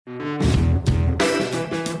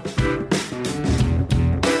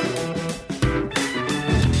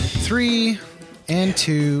3 and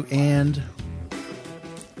 2 and...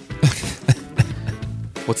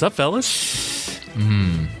 What's up, fellas?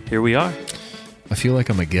 Here we are. I feel like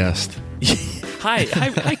I'm a guest. Hi,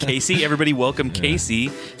 Casey. Everybody, welcome, Casey.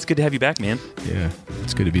 It's good to have you back, man. Yeah,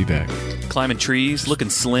 it's good to be back. Climbing trees, looking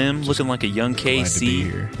slim, looking like a young Glad to Casey. be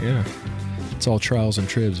here. Yeah, it's all trials and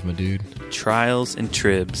tribs, my dude. Trials and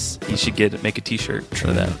tribs. You should make a T-shirt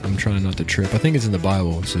for that. I'm trying not to trip. I think it's in the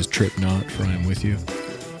Bible. It says, "Trip not, for I am with you."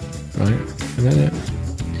 Right? Isn't that it?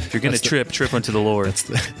 If you're gonna trip unto the Lord.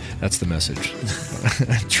 That's the message.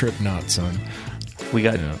 Trip not, son. We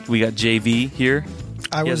got JV here.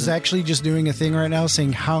 I was actually just doing a thing right now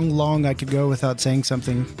saying how long I could go without saying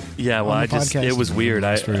something. Yeah, well, on the podcast. it was weird.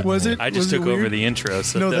 Was it? I just Was it took over weird? the intro.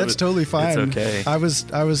 So No, that's totally fine. It's okay. I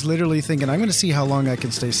was literally thinking I'm going to see how long I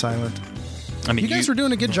can stay silent. I mean, You guys were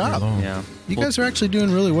doing a good job. Yeah. You guys are actually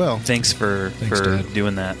doing really well. Thanks for Dad.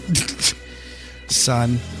 doing that.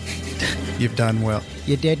 Son, you've done well.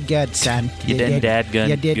 You did good, son. You did dadgun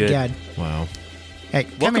You did good. good. Wow. Hey,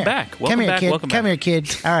 Welcome back. Welcome come here, back. kid. Welcome Come back. here,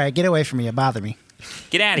 kid. All right, get away from me. You bother me.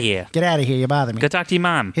 Get out of here. Get out of here. You bother me. Go talk to your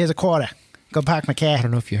mom. Here's a quarter. Go park my car. I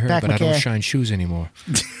don't know if you heard, Park but my I don't car. shine shoes anymore.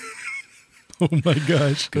 Oh my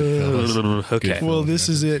gosh. Good fellas. Okay. Good Well, fellas. this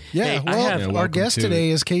is it. Yeah. Hey, I well, have- Yeah, our welcome guest to today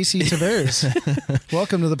it. is Casey Tavares.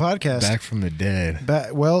 Welcome to the podcast. Back from the dead.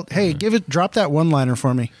 Well, hey, drop that one-liner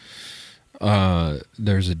for me.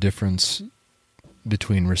 There's a difference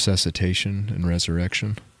between resuscitation and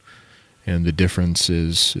resurrection, and the difference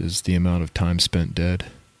is the amount of time spent dead.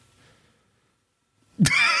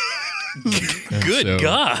 And Good so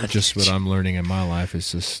God. Just what I'm learning in my life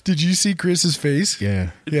is just Did you see Chris's face?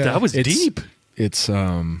 yeah. That was It's- deep. It's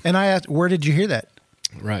And I asked, where did you hear that?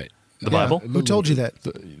 right. The Bible? Who told you that?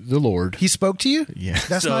 The Lord. He spoke to you? Yeah.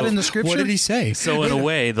 That's So, not in the scripture? What did he say? So in a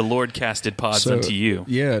way, the Lord casted pods So, unto you.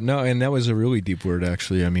 Yeah, no, and that was a really deep word,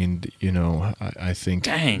 actually. I mean, I think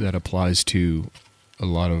Dang. that applies to a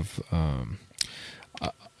lot of.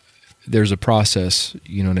 There's a process,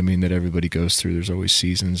 you know what I mean, that everybody goes through. There's always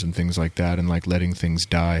seasons and things like that, and like letting things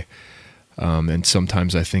die. And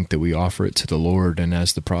sometimes I think that we offer it to the Lord, and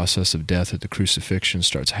as the process of death at the crucifixion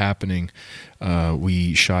starts happening,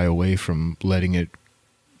 we shy away from letting it,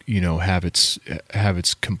 have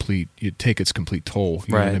its complete, take its complete toll.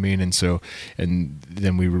 You know what I Right. mean? And so, and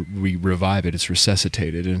then we revive it. It's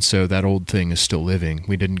resuscitated, and so that old thing is still living.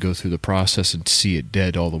 We didn't go through the process and see it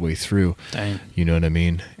dead all the way through. Dang. You know what I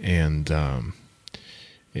mean? And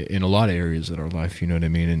in a lot of areas in our life, you know what I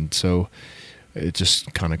mean? And so it's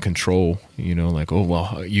just kind of control, like, oh,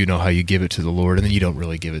 well, you know how you give it to the Lord, and then you don't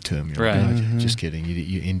really give it to him. You're Right. like, just kidding.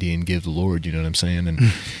 You Indian give the Lord, you know what I'm saying? And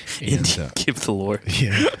Give the Lord.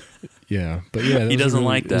 yeah. Yeah. But yeah, He doesn't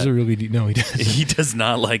like It was that. a really no, he doesn't. He does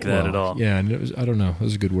not like that Well, at all. Yeah, and it was, I don't know. It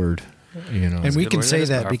was a good word. And we good can word. say That is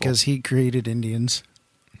that powerful. because he created Indians.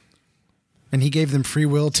 And he gave them free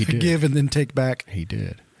will to He did. give and then take back. he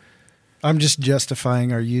did. I'm just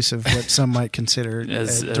justifying our use of what some might consider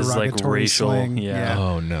As like derogatory racial, slang. yeah.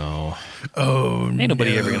 Oh no. Oh, Ain't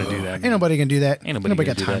nobody ever going to do that. Ain't nobody gonna do that. Ain't nobody got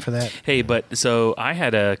gonna do time that. for that. Hey, but so I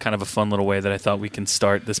had a kind of a fun little way that I thought we can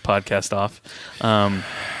start this podcast off.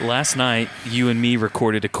 Last night, you and me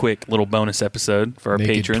recorded a quick little bonus episode for our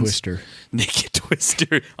Naked patrons. Twister. Naked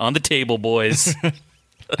Twister on the table, boys.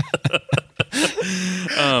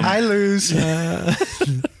 I lose.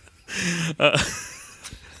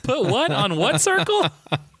 Put what on what circle?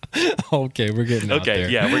 Okay, we're getting out Okay, there.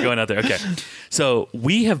 yeah, we're going out there. Okay. So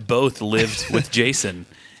we have both lived with Jason.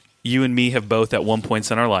 You and me have both, at one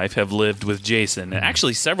point in our life, have lived with Jason. And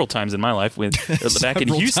actually, several times in my life, back in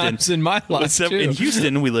Several Houston. times in my life, too. In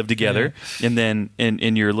Houston, we lived together. And then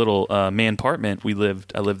in your little man apartment,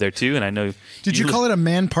 I lived there too. And I know. Did you call it a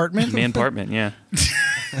man-partment? Man apartment, yeah.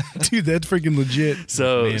 Dude, that's freaking legit.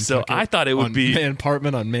 So Nantucket. I thought it would On be. Man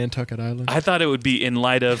apartment on Nantucket Island. I thought it would be in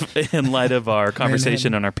light of our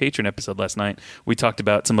conversation on our Patreon episode last night. We talked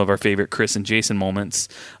about some of our favorite Chris and Jason moments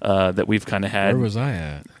that we've kind of had. Where was I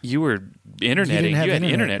at? You were interneting. didn't have You had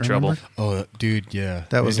internet, internet trouble. remember? Oh, dude, yeah.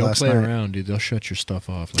 That was don't last play night. around, dude. They'll shut your stuff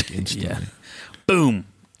off like instantly. Yeah. Boom.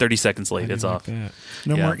 30 seconds late. I It's didn't off. like that.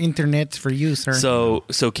 No Yeah. more internet for you, sir. So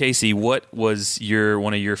Casey, what was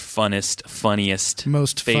one of your funniest,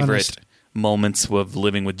 Most favorite funnest. moments of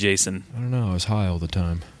living with Jason? I don't know. I was high all the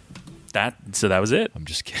time. That was it. I'm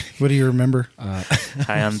just kidding. What do you remember? I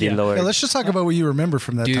am the Lord. Yeah, let's just talk about what you remember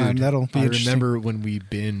from that Dude, time. That'll be I interesting. remember when we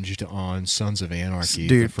binged on Sons of Anarchy,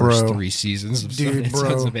 Dude, the first bro. 3 seasons of Dude, bro.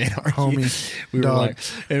 Sons of Anarchy. Homie. We were Dog. like,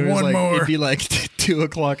 and it was One like, more. it'd be like 2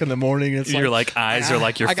 o'clock in the morning. It's Your like eyes are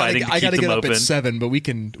like you're fighting to I keep gotta them get open. up at 7, but we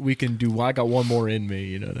can do. I got one more in me.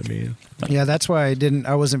 You know what I mean? Yeah, that's why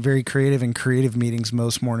I wasn't very creative in creative meetings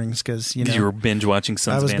most mornings because You were binge watching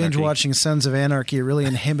Sons I of was Anarchy. binge watching Sons of Anarchy. It really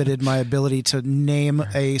inhibited my ability to name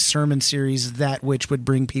a sermon series that which would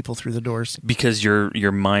bring people through the doors. Because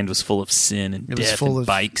your mind was full of sin and It was death full and of-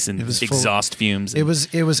 bikes and it was full- exhaust fumes. It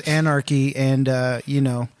was anarchy, and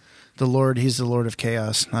the Lord. He's the Lord of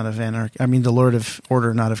chaos, not of anarchy. I mean, the Lord of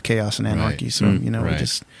order, not of chaos and anarchy. Right. So we right.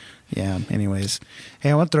 just. Yeah. Anyways,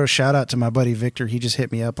 hey, I want to throw a shout out to my buddy Victor. He just hit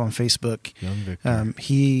me up on Facebook. Young Victor.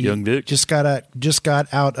 He Young Vic. just got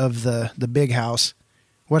out of the big house.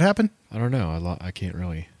 What happened? I don't know. I can't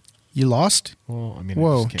really. You lost? Well, I mean,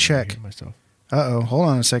 Whoa, I just can't check. really hear myself. Hold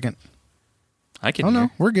on a second. I can Oh hear. no,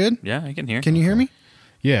 we're good. Yeah, I can hear. Can you hear me?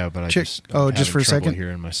 Yeah, but Check- I'm just having for a trouble second?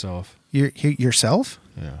 hearing myself. Yourself?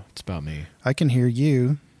 Yeah, it's about me. I can hear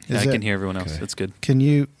you. Yeah, I can hear everyone else. Okay. That's good. Can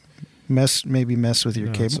you mess with your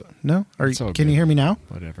No, cable? it's- No? it's all Can you good. hear me now?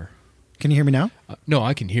 Whatever. Can you hear me now? No,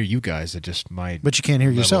 I can hear you guys. It just But you can't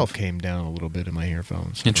hear level yourself. Came down a little bit in my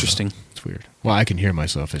earphones. I don't Interesting. know. It's weird. Well, I can hear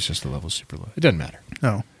myself. It's just the level's super low. It doesn't matter.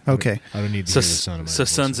 Oh, okay. I don't need to So, hear the sound of my so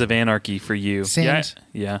voice. Sons of Anarchy for you. Sons?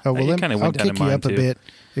 Yeah. Oh, well, it kind of I'll went down in kick you mine up too. a bit.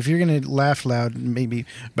 If you're going to laugh loud, maybe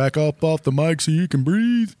back up off the mic so you can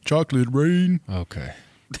breathe. Chocolate rain. Okay.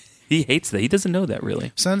 He hates that. He doesn't know that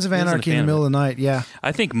really. Sons of He isn't a Anarchy in fan the of middle of the night, yeah.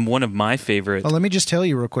 I think one of my favorite. Well, let me just tell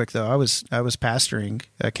you real quick, though. I was pastoring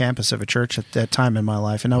a campus of a church at that time in my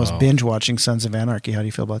life, and I was Wow. binge watching Sons of Anarchy. How do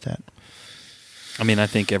you feel about that? I mean, I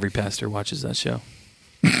think every pastor watches that show.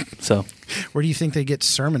 So Where do you think they get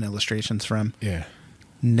sermon illustrations from? Yeah.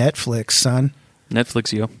 Netflix, son.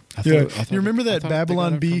 Netflix, yo. You remember that I thought they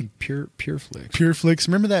Babylon got it Bee? from Pure Flicks. Pure Flicks.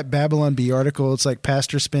 Remember that Babylon Bee article? It's like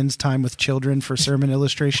pastor spends time with children for sermon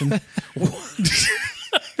illustration.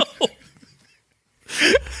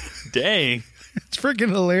 Dang. It's freaking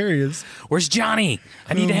hilarious. Where's Johnny?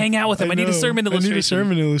 I need to hang out with him. I need a sermon illustration. I need a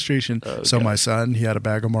sermon illustration. Oh, so God. my son, he had a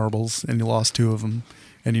bag of marbles and he lost 2 of them.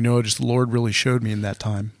 And just the Lord really showed me in that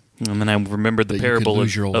time. And then I remembered the That you could parable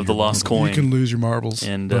lose of the lost marbles. coin. You can lose your marbles.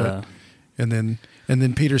 And but- and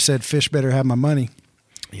then Peter said, "Fish better have my money."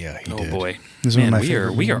 Yeah, he oh did. boy, This is one of man, my we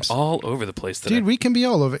favorite are memes. all over the place today. Dude, we can be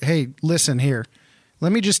all over. Hey, listen here.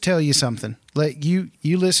 Let me just tell you something. Let you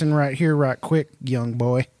listen right here, right quick, young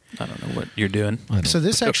boy. I don't know what you're doing. I don't- So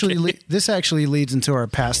this actually leads into our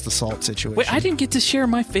pass the salt situation. Wait, I didn't get to share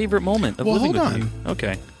my favorite moment of Well, living hold with on. you.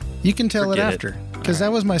 Okay, You can tell Forget it it. after because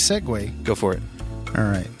that was my segue. go for it. All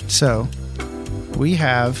right. So we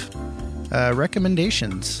have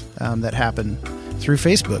recommendations that happen through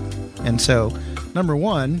Facebook. And so, number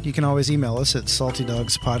one, you can always email us at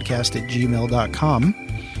saltydogspodcast@gmail.com.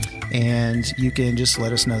 And you can just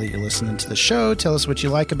let us know that you're listening to the show. Tell us what you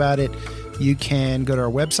like about it. You can go to our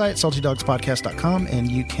website, saltydogspodcast.com, and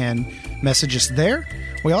you can message us there.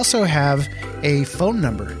 We also have a phone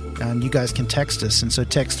number. You guys can text us. And so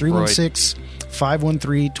text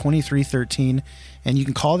 316-513-2313. And you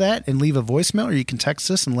can call that and leave a voicemail, or you can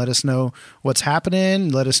text us and let us know what's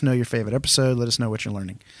happening. Let us know your favorite episode. Let us know what you're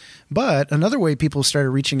learning. But another way people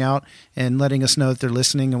started reaching out and letting us know that they're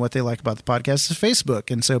listening and what they like about the podcast is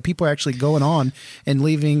Facebook. And so people are actually going on and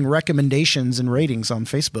leaving recommendations and ratings on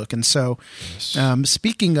Facebook. And so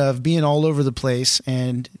speaking of being all over the place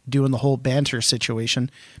and doing the whole banter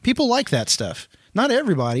situation, people like that stuff. Not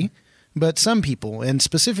everybody, but some people. And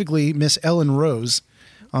specifically, Miss Ellen Rose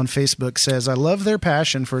on Facebook says, "I love their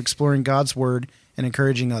passion for exploring God's word and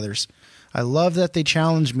encouraging others. I love that they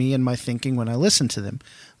challenge me in my thinking when I listen to them.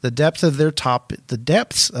 The depths of their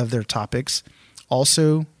topics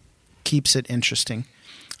also keeps it interesting.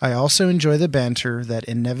 I also enjoy the banter that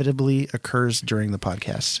inevitably occurs during the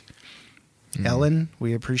podcast." Ellen,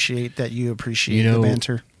 we appreciate that you appreciate the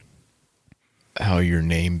banter. How your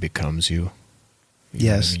name becomes you.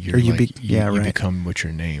 Yes. You're Or you like, be- yeah, you right. become what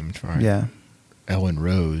you're named. Right? Yeah. Ellen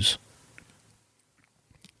Rose.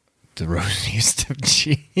 The rosiest of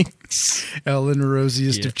cheeks. Ellen,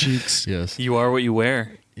 rosiest Yeah. of cheeks. Yes. You are what you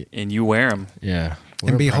wear, and you wear them. Yeah.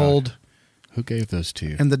 And We're behold, proud. Who gave those to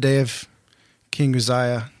you? in the day of King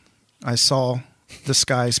Uzziah, I saw the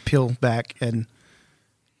skies peel back and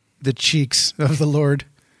the cheeks of the Lord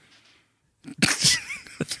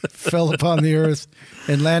fell upon the earth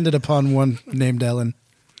and landed upon one named Ellen.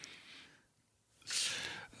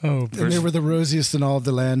 Oh, And they were the rosiest in all of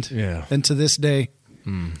the land. Yeah. And to this day,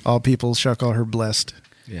 all people shall call her blessed.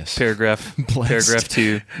 Yes. Paragraph Blessed. paragraph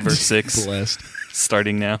 2, verse 6, Blessed.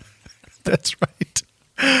 starting now. That's right.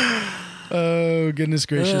 Oh, goodness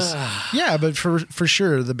gracious. Yeah, but for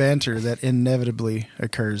sure, the banter that inevitably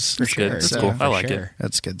occurs. That's good. That's cool. I like it.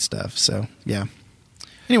 That's good stuff. So, yeah.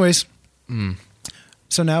 Anyways,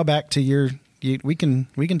 so now back to we can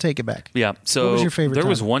take it back. Yeah. So What was your favorite there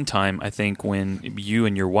was time? one time, I think, when you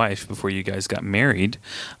and your wife, before you guys got married,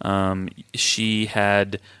 she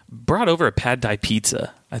had brought over a pad thai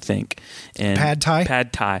pizza, I think. And Pad thai?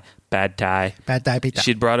 Pad thai. Pad thai. Pad thai pizza.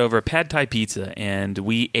 She'd brought over a pad thai pizza, and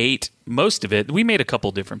we ate most of it. We made a couple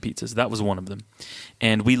different pizzas. That was one of them.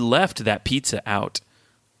 And we left that pizza out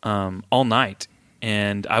all night.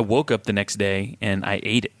 And I woke up the next day, and I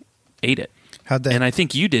ate it. How'd that? And I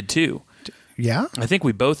think you did, too. Yeah. I think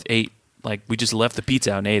we both ate, like, we just left the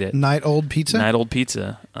pizza out and ate it. Night old pizza. Night old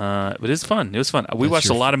pizza. But it was fun. It was fun. We That's watched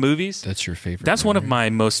a your- lot of movies. That's your favorite. That's one of memory? my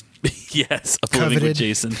most, yes, of living Coveted. with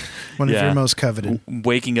Jason. One of Yeah. your most coveted.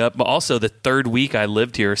 Waking up. But also, the third week I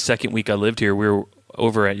lived here, second week I lived here, we were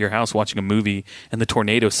over at your house watching a movie, and the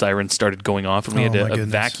tornado siren started going off, and we had Oh, my to goodness.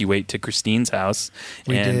 evacuate to Christine's house.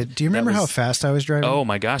 We And did. Do you that remember how was- fast I was driving? Oh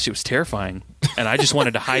my gosh, it was terrifying, and I just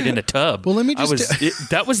wanted to hide in a tub. Well, let me I just-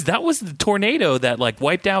 that was the tornado that like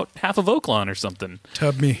wiped out half of Oaklawn or something.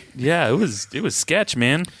 Tub me. Yeah, it was sketch,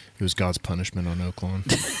 man. It was God's punishment on Oaklawn.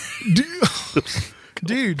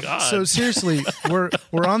 Dude, God. so seriously, we're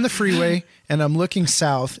on the freeway and I'm looking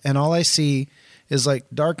south and all I see is like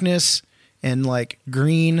darkness and like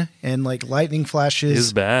green and like lightning flashes. It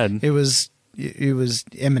was bad. It was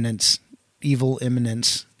imminence, evil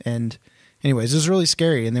imminence. And anyways, it was really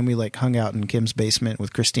scary. And then we like hung out in Kim's basement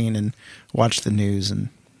with Christine and watched the news, and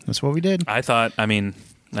that's what we did. I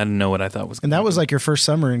didn't know what I thought was And that was like your first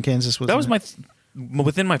summer in Kansas. that was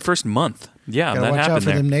within my first month. Yeah, Gotta that watch happened out for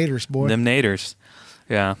there. them naders, boy. Them naders.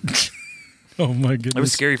 Yeah, Oh my goodness. it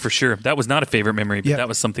was scary for sure. That was not a favorite memory, but Yep. that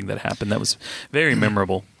was something that happened. That was very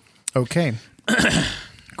memorable. Okay.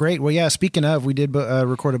 Great. Well, yeah, speaking of, we did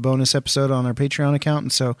record a bonus episode on our Patreon account.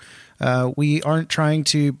 And so we aren't trying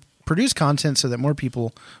to produce content so that more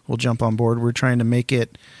people will jump on board. We're trying to make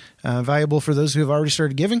it valuable for those who have already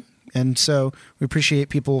started giving. And so we appreciate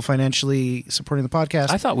people financially supporting the podcast.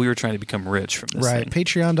 I thought we were trying to become rich from this Right. thing.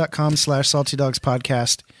 Patreon.com/Salty Dogs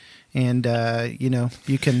Podcast. And,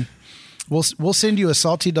 you can, we'll send you a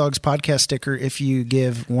Salty Dogs Podcast sticker if you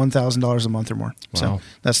give $1,000 a month or more. So Wow.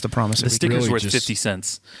 that's the promise. The that we sticker's really worth just 50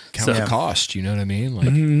 cents. Count So- the cost, you know what I mean? Like,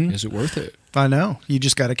 is it worth it? I know. You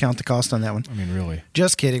just got to count the cost on that one. I mean, really.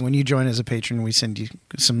 Just kidding. When you join as a patron, we send you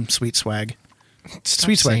some sweet swag. Stop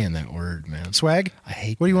Sweet swag. saying that word, man. Swag? I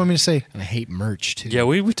hate What do you that. want me to say? And I hate merch, too. Yeah,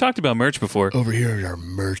 we've talked about merch before. Over here at our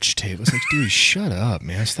merch table. It's like, dude, shut up,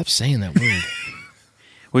 man. Stop saying that word.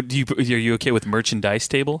 Are you okay with merchandise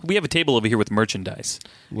table? We have a table over here with merchandise.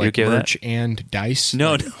 You Like okay with merch and dice?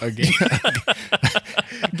 No, Like, no. Again.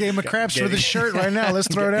 Game of craps for the shirt right now. Let's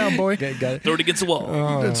throw it down, boy. that? Throw it against the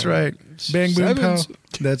wall. That's right. Bang, boom, pow. Sevens.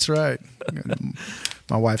 That's right.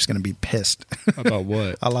 My wife's going to be pissed. About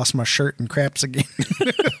what? I lost my shirt and craps again.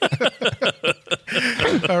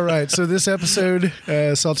 All right. So this episode,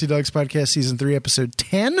 Salty Dogs Podcast Season 3, Episode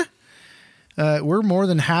 10. We're more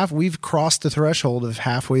than half. We've crossed the threshold of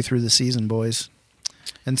halfway through the season, boys.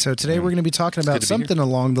 And so today we're going to be talking about good to be something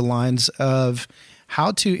along the lines of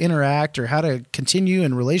how to interact or how to continue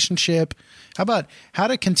in relationship. How about how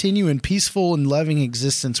to continue in peaceful and loving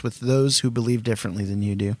existence with those who believe differently than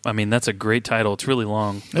you do? I mean, that's a great title. It's really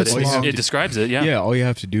long, but It's long. it describes it. Yeah, Yeah, all you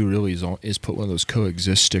have to do really is put one of those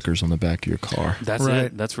coexist stickers on the back of your car. that's Right.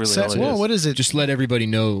 it. That's really So- all it well, is. what is it? Just let everybody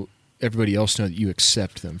else know that you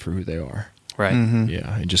accept them for who they are. Right. Mm-hmm.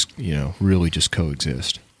 Yeah, and just, really just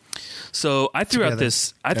coexist. So I threw out Together.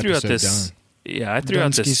 this. Episode Yeah, I threw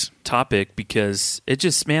out this Dunskies. topic because it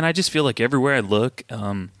just, man, I just feel like everywhere I look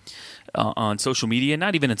on social media,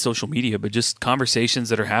 not even in social media, but just conversations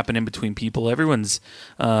that are happening between people, everyone's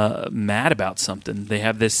mad about something. They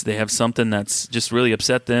have something that's just really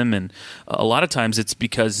upset them, and a lot of times it's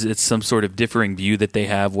because it's some sort of differing view that they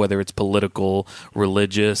have, whether it's political,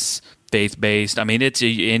 religious, faith-based. I mean, it's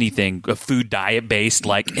anything, a food diet-based.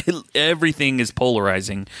 Like everything is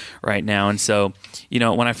polarizing right now. And so,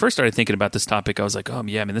 when I first started thinking about this topic, I was like, oh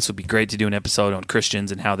yeah, I mean, this would be great to do an episode on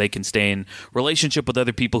Christians and how they can stay in relationship with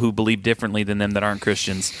other people who believe differently than them that aren't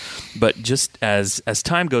Christians. But just as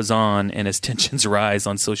time goes on and as tensions rise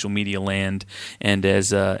on social media land, and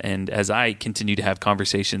as I continue to have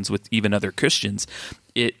conversations with even other Christians,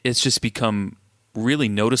 it's just become really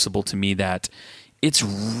noticeable to me that it's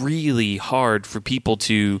really hard for people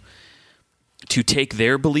to take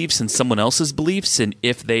their beliefs and someone else's beliefs, and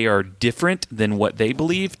if they are different than what they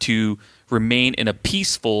believe, to remain in a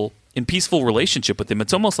peaceful in peaceful relationship with them.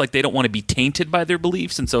 It's almost like they don't want to be tainted by their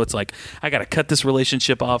beliefs, and so it's like, I got to cut this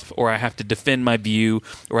relationship off, or I have to defend my view,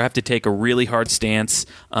 or I have to take a really hard stance.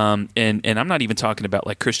 And I'm not even talking about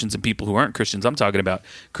like Christians and people who aren't Christians. I'm talking about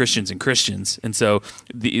Christians and Christians. And so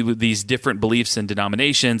these different beliefs and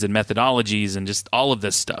denominations and methodologies and just all of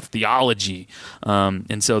this stuff, theology.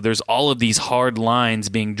 And so there's all of these hard lines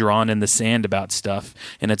being drawn in the sand about stuff,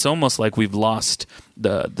 and it's almost like we've lost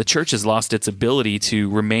the church has lost its ability to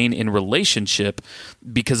remain in relationship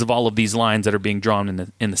because of all of these lines that are being drawn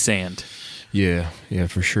in the sand. Yeah,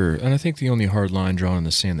 for sure. And I think the only hard line drawn in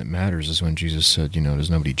the sand that matters is when Jesus said, does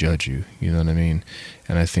nobody judge you? You know what I mean?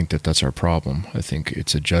 And I think that that's our problem. I think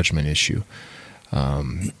it's a judgment issue.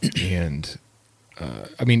 And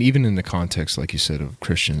I mean, even in the context, like you said, of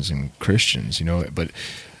Christians and Christians, but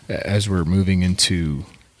as we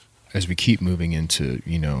keep moving into,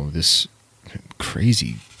 this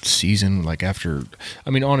crazy season, like after, I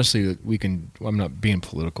mean, honestly, I'm not being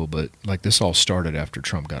political, but like this all started after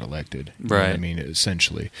Trump got elected. You know what I mean,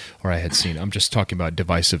 essentially, or I had seen, I'm just talking about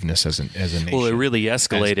divisiveness as a nation. Well, it really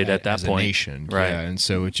escalated at that point. As a nation. Right. Yeah. And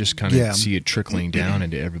so it just kind of see it trickling down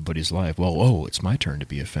into everybody's life. Well, it's my turn to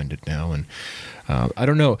be offended now. And I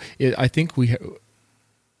don't know. I think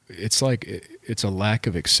it's like, it's a lack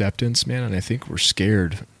of acceptance, man. And I think we're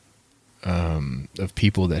scared of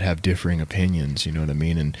people that have differing opinions, you know what I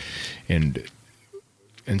mean?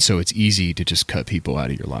 And so it's easy to just cut people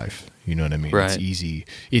out of your life. You know what I mean? Right.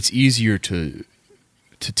 It's easier to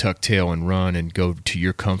tuck tail and run and go to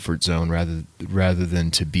your comfort zone rather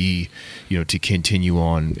than to be, to continue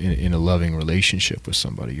on in a loving relationship with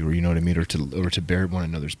somebody, or you know what I mean? Or to bear one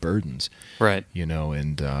another's burdens. Right.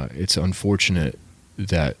 And it's unfortunate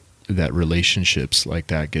that relationships like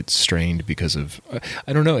that get strained because of,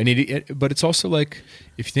 I don't know. But it's also like,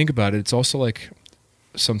 if you think about it, it's also like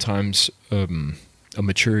sometimes a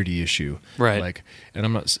maturity issue, right? Like, and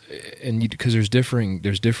I'm not, and because there's differing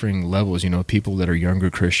levels, people that are younger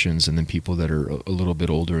Christians and then people that are a little bit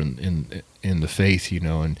older in the faith,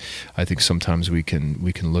 and I think sometimes we can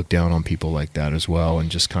look down on people like that as well, and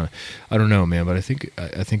just kind of, I don't know, man, but I think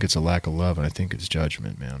it's a lack of love, and I think it's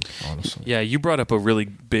judgment, man, honestly. Yeah, you brought up a really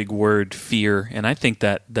big word, fear, and I think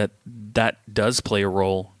that does play a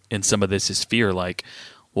role in some of this, is fear. Like,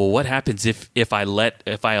 well, what happens if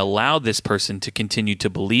I allow this person to continue to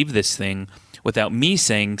believe this thing without me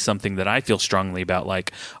saying something that I feel strongly about?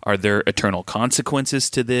 Like, are there eternal consequences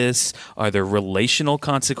to this? Are there relational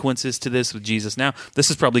consequences to this with Jesus? Now,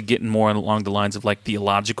 this is probably getting more along the lines of like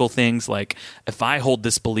theological things. Like, if I hold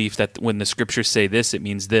this belief that when the scriptures say this, it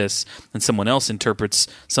means this, and someone else interprets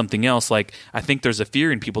something else, like, I think there's a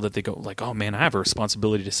fear in people that they go like, oh man, I have a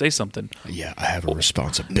responsibility to say something. Yeah, I have a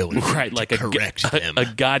responsibility, right? Like correct them, a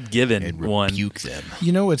God-given and one. Rebuke them.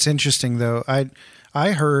 What's interesting though,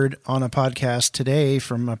 I heard on a podcast today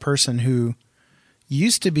from a person who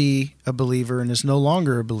used to be a believer and is no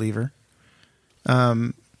longer a believer,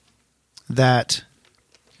 that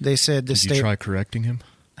they said this. Did you try correcting him?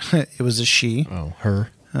 It was a she. Oh,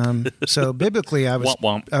 her. So biblically, I was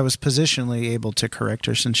womp, womp. I was positionally able to correct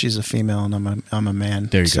her since she's a female and I'm a man.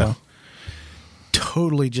 There you go.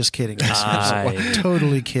 Totally just kidding. I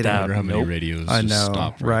totally kidding. I wonder how many radios I know, just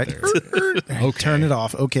stopped right? there. Okay. Turn it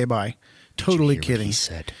off. Okay, bye. Totally kidding. He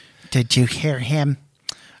said. Did you hear him?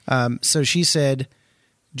 So she said,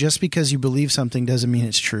 just because you believe something doesn't mean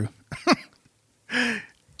it's true.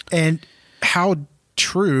 And how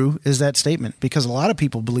true is that statement? Because a lot of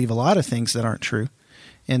people believe a lot of things that aren't true.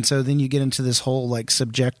 And so then you get into this whole like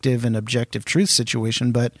subjective and objective truth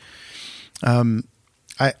situation. But I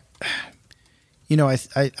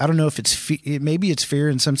don't know if maybe it's fear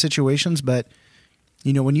in some situations, but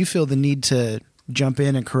when you feel the need to jump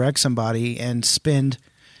in and correct somebody and spend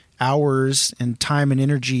hours and time and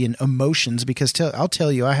energy and emotions, because I'll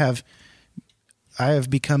tell you, I have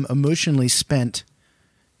become emotionally spent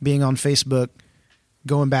being on Facebook,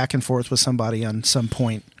 going back and forth with somebody on some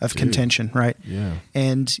point of contention, right? Yeah.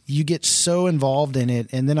 And you get so involved in it,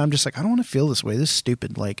 and then I'm just like, I don't want to feel this way. This is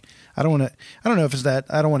stupid. Like, I don't know if it's that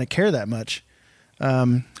I don't want to care that much.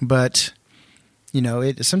 But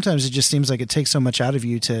sometimes it just seems like it takes so much out of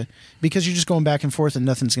you because you're just going back and forth and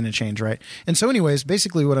nothing's going to change, right? And so anyways,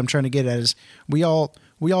 basically what I'm trying to get at is we all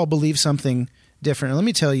believe something different. And let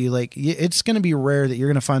me tell you, like, it's going to be rare that you're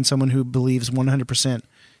going to find someone who believes 100%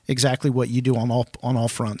 exactly what you do on all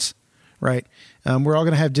fronts, right? We're all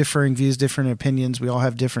going to have differing views, different opinions. We all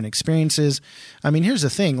have different experiences. I mean, here's the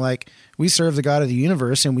thing, like, we serve the God of the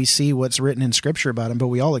universe and we see what's written in scripture about him, but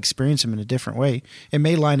we all experience him in a different way. It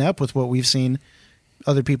may line up with what we've seen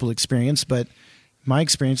other people experience, but my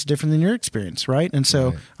experience is different than your experience, right? And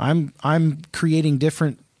so right. I'm creating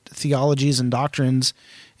different theologies and doctrines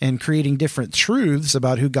and creating different truths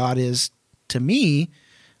about who God is to me,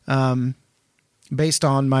 based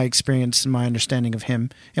on my experience and my understanding of him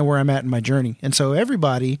and where I'm at in my journey. And so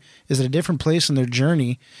everybody is at a different place in their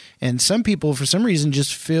journey. And some people, for some reason,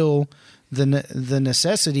 just feel the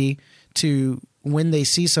necessity to, when they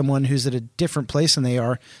see someone who's at a different place than they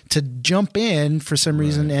are, to jump in for some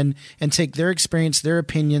reason and take their experience, their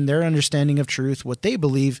opinion, their understanding of truth, what they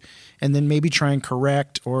believe, and then maybe try and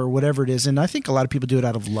correct or whatever it is. And I think a lot of people do it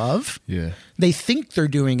out of love. Yeah. They think they're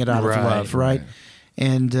doing it out of love, right?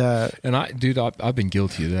 And I've been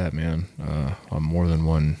guilty of that, man, on more than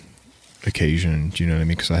one occasion. Do you know what I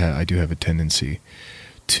mean? Because I do have a tendency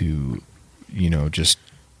to, just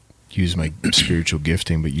use my spiritual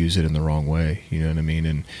gifting, but use it in the wrong way. You know what I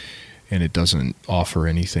mean? And it doesn't offer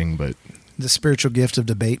anything but the spiritual gift of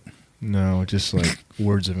debate. No, just like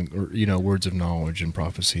words of knowledge and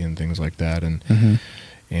prophecy and things like that. And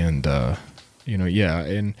and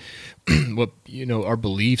what our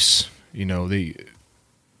beliefs,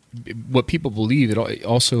 what people believe, it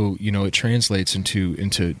also, it translates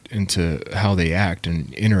into how they act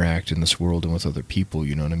and interact in this world and with other people.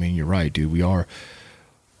 You know what I mean? You're right, dude. We are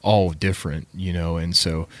all different, and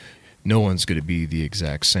so no one's going to be the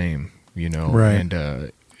exact same, Right.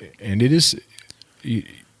 And it is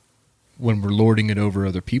when we're lording it over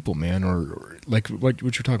other people, man, or like what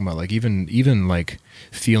you're talking about, like even like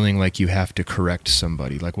feeling like you have to correct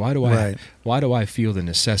somebody. Like, why do I feel the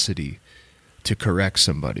necessity to correct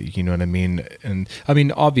somebody? You know what I mean? And I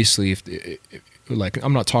mean, obviously, if like,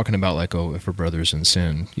 I'm not talking about like, oh, if a brother's in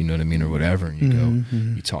sin, you know what I mean, or whatever, and you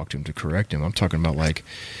you talk to him to correct him. I'm talking about like,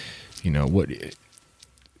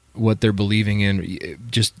 what they're believing in.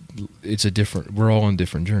 Just, it's a different. We're all on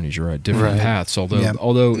different journeys. You're right, different paths.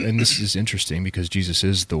 Although, and this is interesting because Jesus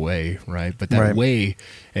is the way, right? But that way,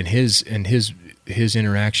 and his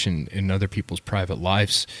interaction in other people's private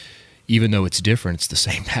lives, even though it's different, it's the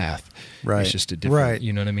same path. Right. It's just a different.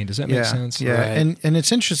 You know what I mean? Does that make sense? Yeah. Right. And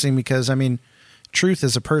it's interesting because, I mean, truth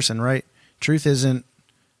is a person, right? Truth isn't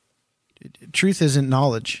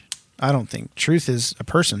knowledge. I don't think truth is a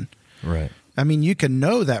person. Right. I mean, you can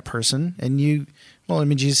know that person and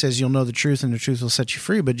Jesus says you'll know the truth and the truth will set you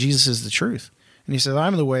free, but Jesus is the truth. And he says,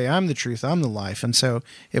 I'm the way, I'm the truth, I'm the life. And so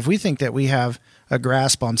if we think that we have a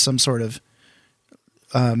grasp on some sort of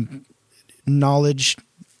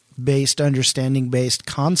knowledge-based, understanding-based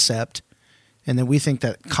concept, and then we think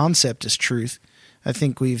that concept is truth, I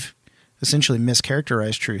think we've essentially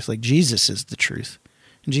mischaracterized truth. Like, Jesus is the truth.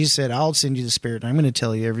 And Jesus said, I'll send you the Spirit, and I'm going to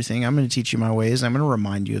tell you everything. I'm going to teach you my ways. I'm going to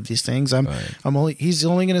remind you of these things. He's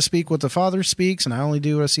only going to speak what the Father speaks, and I only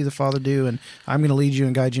do what I see the Father do, and I'm going to lead you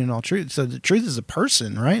and guide you in all truth. So the truth is a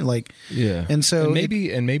person, right? Like, yeah. And so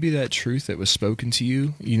maybe that truth that was spoken to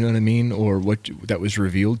you, you know what I mean, or what that was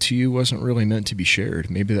revealed to you wasn't really meant to be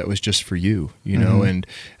shared. Maybe that was just for you, you know. And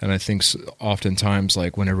I think oftentimes,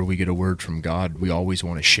 like, whenever we get a word from God, we always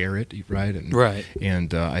want to share it, right?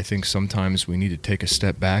 And I think sometimes we need to take a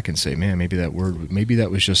step back and say, man, maybe that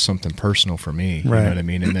was just something personal for me. You know what I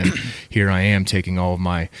mean? And then here I am taking all of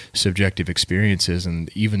my subjective experiences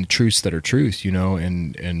and even truths that are truth,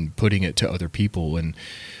 and putting it to other people, and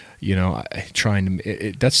trying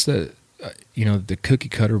to. That's the the cookie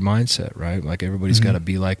cutter mindset, right? Like, everybody's got to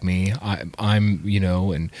be like me. I'm and me,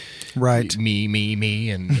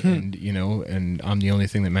 and and I'm the only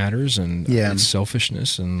thing that matters, and it's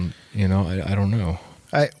selfishness, and I don't know.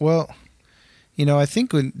 I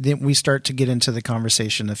think when we start to get into the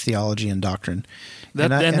conversation of theology and doctrine,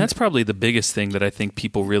 and that's probably the biggest thing that I think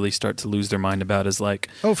people really start to lose their mind about is like,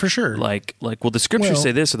 oh, for sure, like, well, the scriptures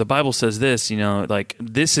say this, or the Bible says this, like,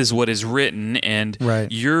 this is what is written, and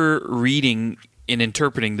you're reading and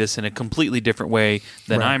interpreting this in a completely different way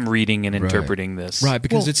than I'm reading and interpreting this. Right,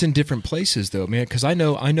 because it's in different places, though, man. Because I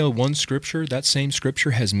know one scripture, that same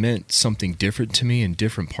scripture has meant something different to me in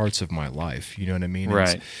different parts of my life. You know what I mean?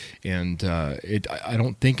 Right. I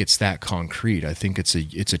don't think it's that concrete. I think it's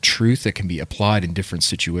a truth that can be applied in different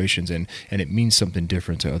situations, and it means something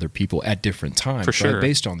different to other people at different times. For sure. Right?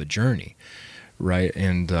 Based on the journey. Right,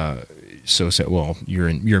 and so well,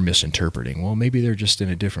 you're misinterpreting. Well, maybe they're just in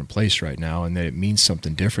a different place right now, and that it means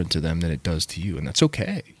something different to them than it does to you, and that's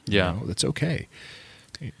okay. That's okay.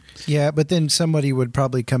 Yeah, but then somebody would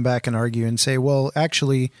probably come back and argue and say, well,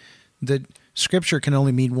 actually, the Scripture can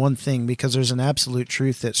only mean one thing, because there's an absolute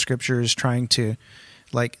truth that Scripture is trying to,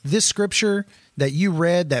 like, this Scripture that you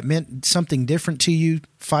read that meant something different to you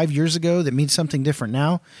 5 years ago that means something different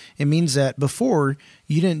now. It means that before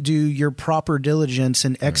you didn't do your proper diligence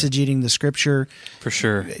in exegeting the scripture, For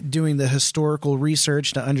sure. doing the historical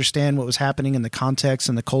research to understand what was happening in the context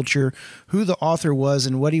and the culture, who the author was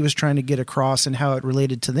and what he was trying to get across and how it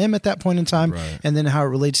related to them at that point in time, Right. and then how it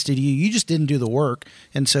relates to you. You just didn't do the work.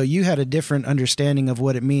 And so you had a different understanding of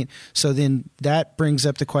what it meant. So then that brings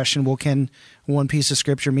up the question, well, can one piece of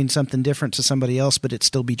scripture mean something different to somebody else, but it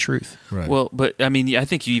still be truth? Right. Well, but I mean, I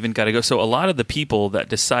think you even got to go. So a lot of the people that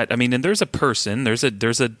decide, I mean, and there's a person, there's a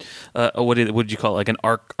what did you call it? Like an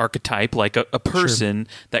archetype, like a person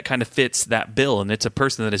that kind of fits that bill, and it's a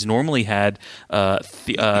person that has normally had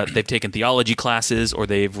they've taken theology classes or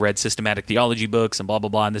they've read systematic theology books and blah blah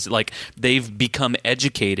blah, and this like they've become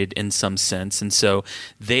educated in some sense, and so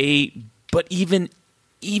but even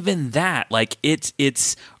that, like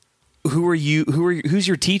it's. Who's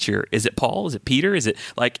your teacher? Is it Paul? Is it Peter? Is it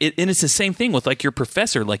like and it's the same thing with like your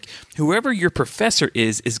professor. Like whoever your professor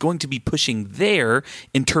is going to be pushing their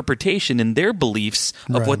interpretation and their beliefs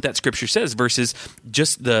of what that scripture says versus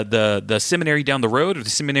just the seminary down the road or the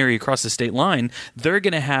seminary across the state line. They're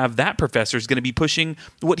going to have that professor is going to be pushing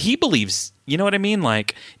what he believes. You know what I mean?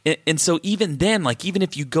 Like, and so even then, like, even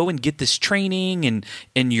if you go and get this training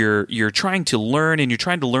and you're trying to learn and you're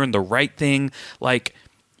trying to learn the right thing, like,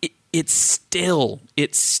 it still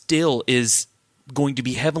is going to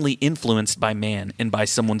be heavily influenced by man and by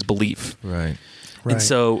someone's belief. Right. And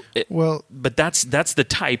so, but that's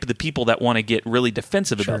the people that want to get really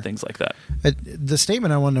defensive about things like that. The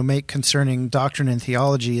statement I want to make concerning doctrine and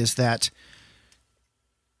theology is that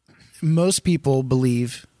most people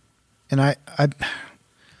believe, and I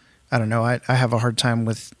don't know, I have a hard time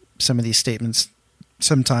with some of these statements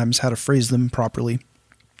sometimes, how to phrase them properly,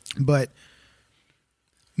 but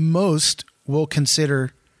most will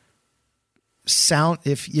consider sound,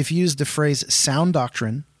 if you use the phrase sound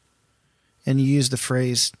doctrine and you use the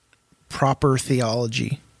phrase proper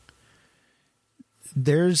theology,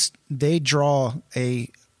 they draw a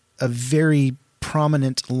very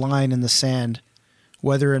prominent line in the sand,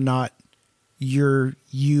 whether or not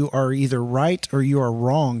you are either right or you are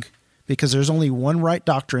wrong, because there's only one right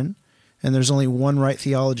doctrine and there's only one right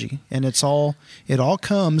theology, and it all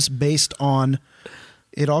comes based on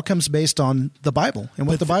the Bible and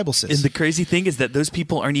what the Bible says. And the crazy thing is that those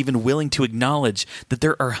people aren't even willing to acknowledge that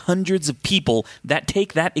there are hundreds of people that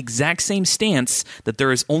take that exact same stance, that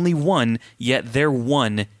there is only one, yet their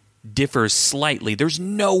one differs slightly. There's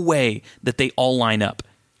no way that they all line up.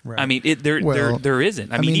 Right. I mean, there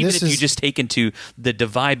isn't. I mean, even if you just take into the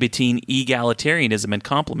divide between egalitarianism and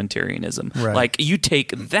complementarianism, like you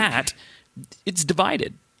take that, it's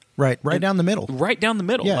divided. Right down the middle. Right down the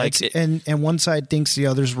middle. Yeah, like and one side thinks the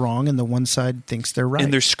other's wrong, and the one side thinks they're right.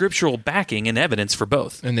 And there's scriptural backing and evidence for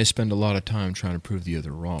both. And they spend a lot of time trying to prove the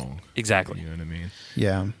other wrong. Exactly. You know what I mean?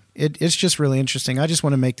 Yeah. It's just really interesting. I just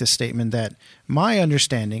want to make this statement that my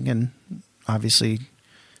understanding, and obviously,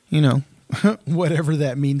 whatever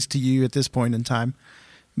that means to you at this point in time,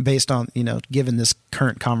 based on, given this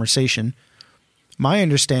current conversation, my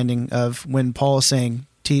understanding of when Paul is saying,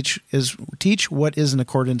 teach what is in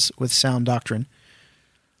accordance with sound doctrine.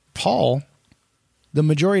 Paul, the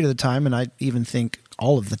majority of the time, and I even think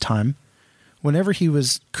all of the time, whenever he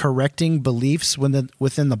was correcting beliefs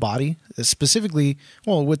within the body, specifically,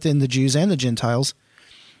 within the Jews and the Gentiles,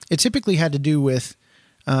 it typically had to do with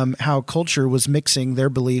how culture was mixing their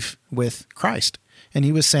belief with Christ. And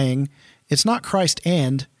he was saying, it's not Christ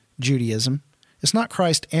and Judaism. It's not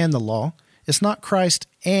Christ and the law. It's not Christ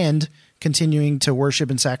and continuing to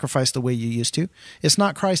worship and sacrifice the way you used to. It's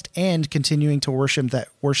not Christ and continuing to worship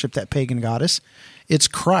that pagan goddess. It's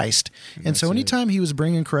Christ. And so anytime he was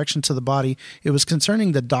bringing correction to the body, it was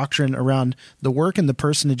concerning the doctrine around the work and the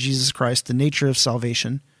person of Jesus Christ, the nature of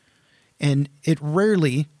salvation. And it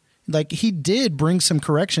rarely, like, he did bring some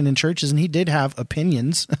correction in churches and he did have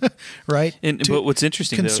opinions, right? But what's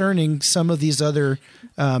interesting concerning some of these other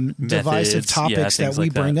divisive topics that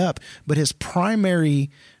we bring up. But his primary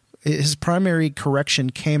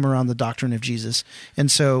correction came around the doctrine of Jesus.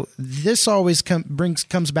 And so this always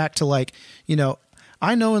comes back to, like,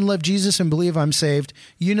 I know and love Jesus and believe I'm saved.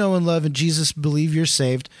 You know and love Jesus, believe you're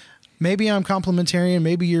saved. Maybe I'm complementarian,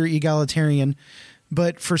 maybe you're egalitarian,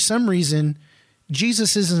 but for some reason,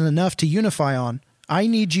 Jesus isn't enough to unify on. I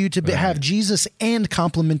need you to have Jesus and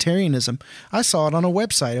complementarianism. I saw it on a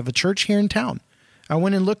website of a church here in town. I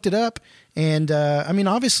went and looked it up, and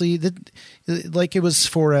obviously, it was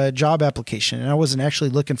for a job application, and I wasn't actually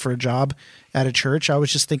looking for a job at a church. I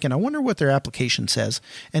was just thinking, I wonder what their application says,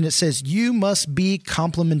 and it says you must be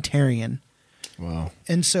complementarian. Wow.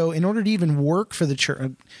 And so in order to even work for the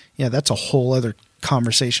church, that's a whole other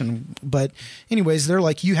conversation. But anyways, they're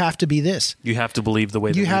like, you have to be this. You have to believe the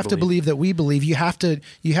way that You we have to believe that we believe. You have to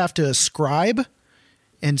ascribe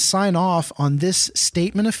and sign off on this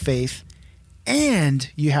statement of faith,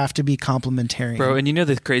 and you have to be complementarian. Bro, and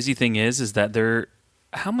the crazy thing is that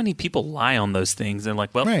how many people lie on those things and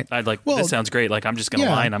like, well, Right. this sounds great. Like, I'm just going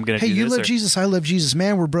to lie and I'm going to do Hey, you this. love Jesus, I love Jesus.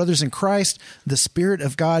 Man, we're brothers in Christ. The Spirit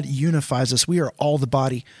of God unifies us. We are all the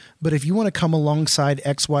body. But if you want to come alongside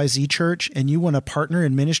XYZ Church and you want to partner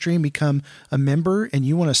in ministry and become a member and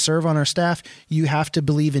you want to serve on our staff, you have to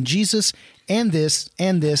believe in Jesus and this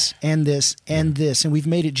and this and this and this. And we've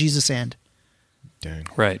made it Jesus and. Dang.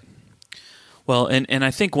 Right. Well, and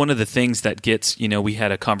I think one of the things that gets, we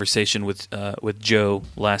had a conversation with Joe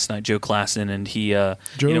last night, Joe Klassen, and he, we're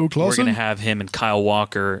going to have him and Kyle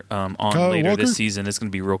Walker on later this season. It's going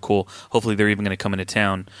to be real cool. Hopefully, they're even going to come into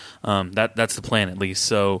town. That's the plan, at least.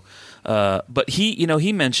 So, but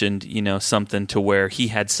he mentioned, something to where he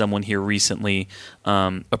had someone here recently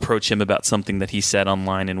approach him about something that he said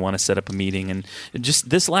online and want to set up a meeting. And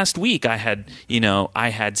just this last week, I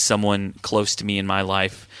had someone close to me in my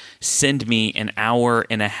life send me an hour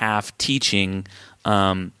and a half teaching,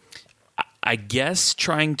 I guess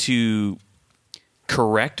trying to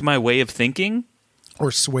correct my way of thinking.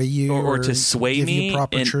 Or sway you. Or to sway give me. You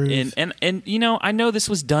proper truth. And I know this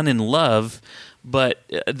was done in love, but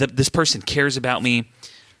this person cares about me.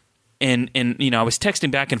 And I was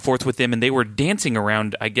texting back and forth with them, and they were dancing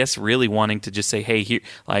around, I guess, really wanting to just say, hey, here,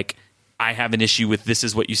 like, I have an issue with this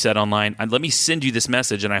is what you said online. Let me send you this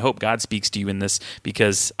message, and I hope God speaks to you in this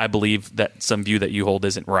because I believe that some view that you hold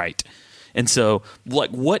isn't right. And so,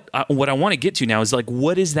 like, what I want to get to now is, like,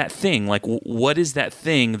 what is that thing? Like, what is that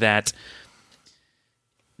thing that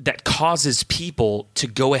causes people to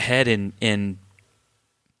go ahead and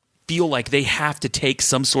feel like they have to take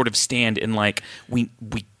some sort of stand and, like,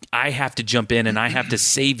 I have to jump in and I have to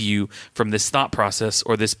save you from this thought process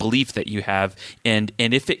or this belief that you have. And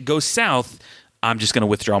if it goes south, I'm just going to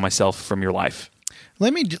withdraw myself from your life.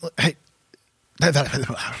 And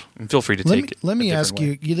feel free to take it. Let me ask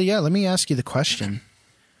you. Yeah, let me ask you the question,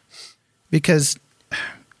 because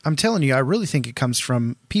I'm telling you, I really think it comes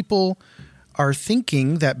from people are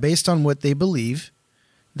thinking that based on what they believe,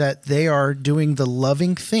 that they are doing the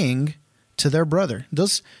loving thing to their brother.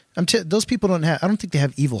 Those people don't have. I don't think they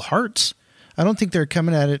have evil hearts. I don't think they're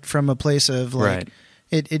coming at it from a place of like. Right.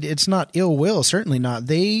 It's not ill will. Certainly not.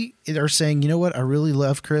 They are saying, you know what? I really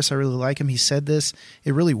love Chris. I really like him. He said this.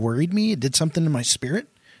 It really worried me. It did something in my spirit,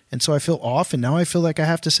 and so I feel off. And now I feel like I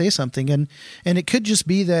have to say something. And it could just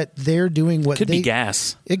be that they're doing what could be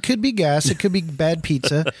gas. It could be gas. It could be bad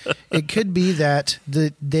pizza. It could be that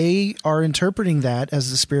they are interpreting that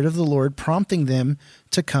as the Spirit of the Lord prompting them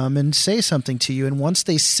to come and say something to you. And once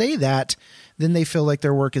they say that, then they feel like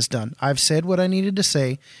their work is done. I've said what I needed to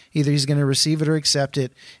say. Either he's going to receive it or accept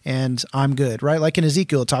it, and I'm good, right? Like in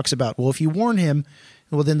Ezekiel, it talks about, well, if you warn him,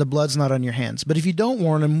 well, then the blood's not on your hands. But if you don't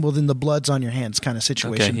warn him, well, then the blood's on your hands kind of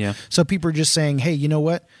situation. Okay, yeah. So people are just saying, hey, you know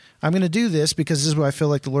what? I'm going to do this because this is what I feel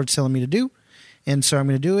like the Lord's telling me to do. And so I'm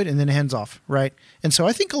going to do it, and then hands off, right? And so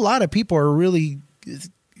I think a lot of people are really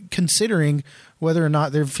considering whether or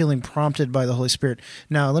not they're feeling prompted by the Holy Spirit.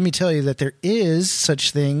 Now, let me tell you that there is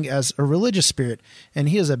such thing as a religious spirit, and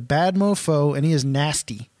he is a bad mofo, and he is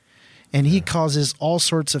nasty, and he causes all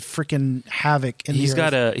sorts of freaking havoc. He's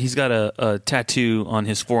got a tattoo on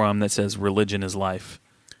his forearm that says "Religion is life."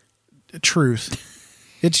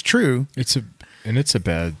 Truth, it's true. It's a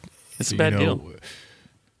bad deal.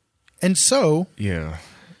 And so, yeah,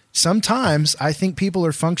 sometimes I think people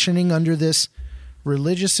are functioning under this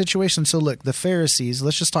religious situation. So look, the Pharisees,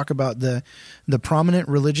 let's just talk about the prominent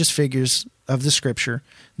religious figures of the scripture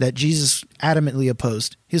that Jesus adamantly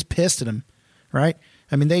opposed. He was pissed at them, right?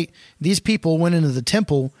 I mean, these people went into the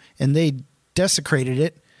temple and they desecrated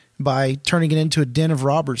it by turning it into a den of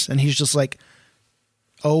robbers. And he's just like,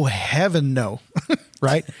 oh, heaven no,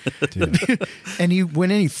 right? And he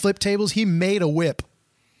went in, he flipped tables, he made a whip.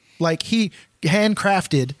 Like he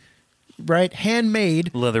handcrafted, right?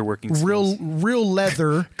 Handmade, leatherworking, real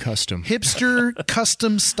leather, custom, hipster,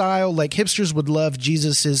 custom style. Like hipsters would love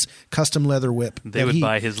Jesus's custom leather whip. They would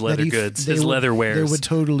buy his leather goods, his leather wares. They would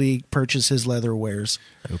totally purchase his leather wares.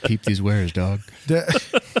 Oh, peep these wares, dog.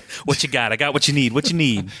 What you got? I got what you need. What you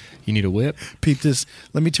need? You need a whip? Peep this.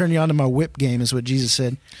 Let me turn you on to my whip game, is what Jesus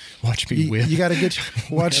said. Watch me whip. You got to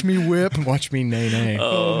watch me whip. Watch me nay.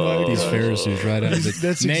 Oh, these Pharisees right out of it.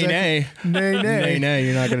 That's nay.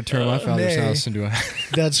 You're not going to turn my father's house into a.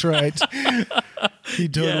 That's right. He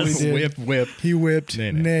totally Yes. did. Whip. He whipped.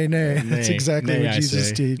 Nay, Nay, nay. nay. That's Nay. exactly Nay, what I Jesus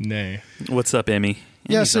say. did. Nay. What's up, Emmy?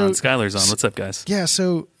 Yeah, Emmy's so- on. Skylar's on. What's up, guys? Yeah,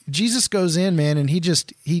 so Jesus goes in, man, and he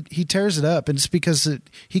tears it up, and it's because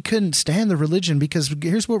he couldn't stand the religion. Because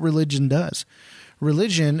here's what religion does.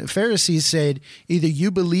 Religion, Pharisees said, either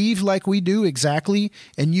you believe like we do exactly,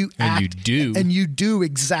 and you do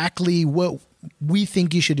exactly what we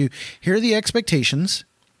think you should do. Here are the expectations.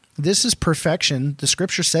 This is perfection. The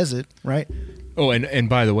Scripture says it, right? Oh, and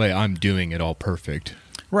by the way, I'm doing it all perfect.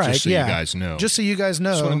 Right. Just so yeah. you guys know. Just so you guys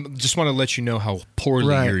know. Just want to let you know how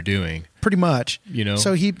poorly Right. you're doing. Pretty much. You know?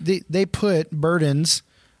 So they put burdens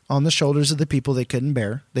on the shoulders of the people they couldn't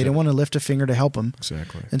bear. They didn't want to lift a finger to help them.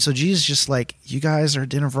 Exactly. And so Jesus just like, you guys are a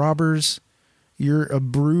den of robbers. You're a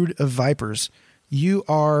brood of vipers. You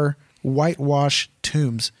are whitewashed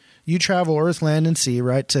tombs. You travel earth, land, and sea,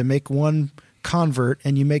 right, to make one convert,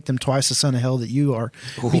 and you make them twice the son of hell that you are.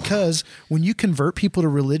 Ooh. Because when you convert people to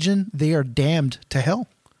religion, they are damned to hell.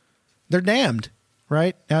 They're damned,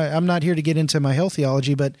 right? I'm not here to get into my hell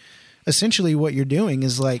theology, but essentially what you're doing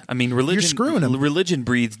is like, I mean, religion. you're screwing them. Religion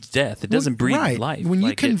breeds death. It doesn't breed right. life. When you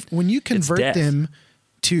Like, when you it's convert death. them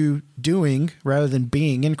to doing rather than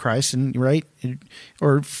being in Christ, and right,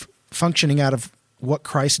 or functioning out of what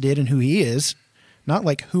Christ did and who He is, not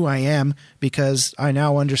like who I am because I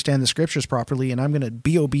now understand the Scriptures properly and I'm going to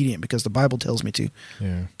be obedient because the Bible tells me to.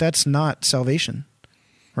 Yeah. That's not salvation,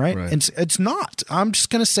 right? Right. It's not. I'm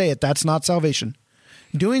just going to say it. That's not salvation.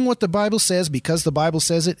 Doing what the Bible says because the Bible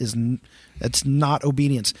says it it's not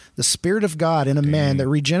obedience. The Spirit of God in a man that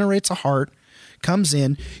regenerates a heart comes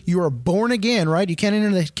in. You are born again, right? You can't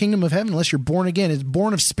enter the kingdom of heaven unless you're born again. It's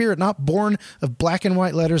born of spirit, not born of black and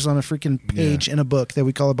white letters on a freaking page in a book that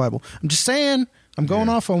we call a Bible. I'm just saying, I'm going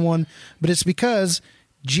off on one, but it's because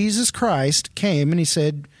Jesus Christ came and He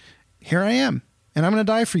said, here I am, and I'm going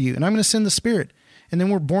to die for you, and I'm going to send the Spirit. And then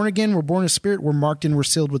we're born again, we're born of Spirit, we're marked and we're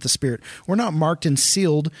sealed with the Spirit. We're not marked and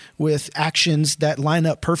sealed with actions that line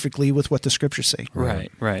up perfectly with what the Scriptures say. Right.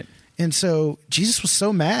 And so Jesus was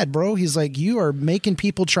so mad, bro. He's like, you are making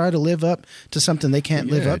people try to live up to something they can't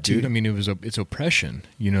live up dude. to. I mean, it's oppression.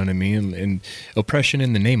 You know what I mean? And oppression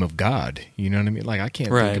in the name of God. You know what I mean? Like, I can't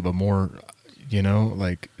think of a more,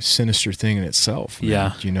 like sinister thing in itself. Man,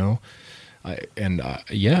 Yeah. You know? I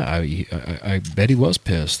bet he was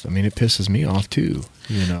pissed. I mean, it pisses me off too.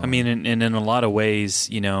 You know? I mean, and in a lot of ways,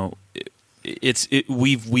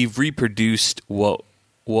 we've reproduced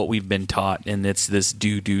what we've been taught, and it's this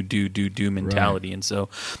do mentality. Right. And so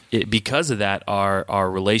because of that, our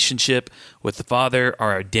relationship with the Father,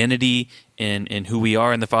 our identity in who we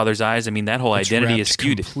are in the Father's eyes, I mean, that whole identity is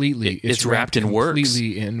skewed completely. It's wrapped in works.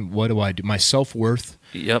 Completely in what do I do? My self-worth.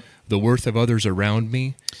 Yep. The worth of others around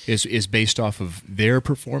me is based off of their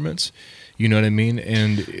performance. You know what I mean?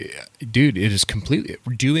 And dude, it is completely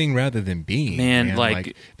doing rather than being. Man,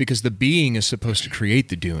 like because the being is supposed to create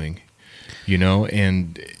the doing. And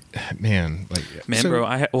bro,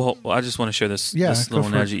 I just want to share this little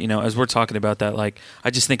analogy. As we're talking about that, like, I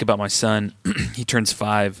just think about my son. He turns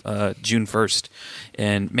 5 June 1st,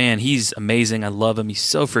 and man, he's amazing. I love him. He's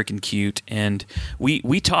so freaking cute, and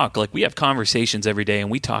we talk, like, we have conversations every day, and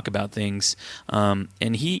we talk about things. And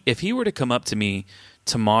if he were to come up to me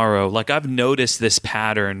tomorrow, like, I've noticed this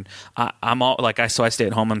pattern. I stay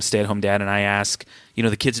at home. I'm a stay-at-home dad, and I ask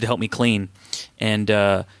the kids to help me clean, and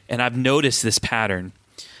I've noticed this pattern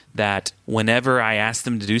that whenever I ask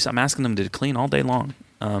them to do something, I'm asking them to clean all day long.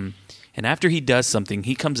 And after he does something,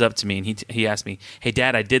 he comes up to me and he asks me, "Hey,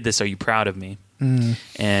 Dad, I did this. Are you proud of me?" And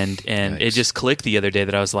Nice. It just clicked the other day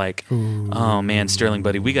that I was like, "Oh man, Sterling,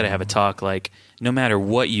 buddy, we got to have a talk. Like, no matter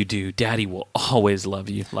what you do, Daddy will always love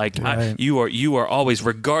you. Like, Right. you are always,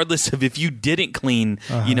 regardless of if you didn't clean,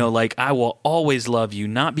 like, I will always love you.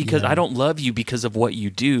 Not because I don't love you because of what you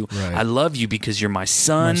do. Right. I love you because you're my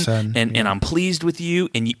son, and I'm pleased with you,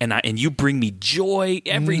 and you bring me joy.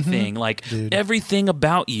 Everything, like, Dude. everything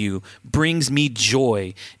about you brings me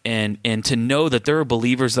joy, and to know that there are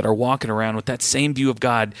believers that are walking around with that same view of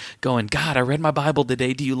God, going, God, I read my Bible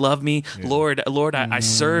today. Do you love me, Lord? I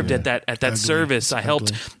served at that Ugly. service. I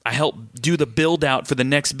helped do the build out for the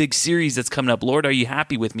next big series that's coming up. Lord, are you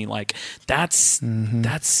happy with me? Like, that's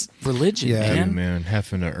religion, Yeah. dude, man. man,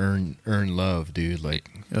 having to earn love, dude. Like,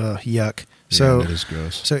 Yuck. yeah, that is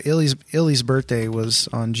gross. So Illy's birthday was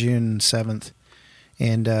on June 7th,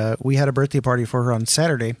 and we had a birthday party for her on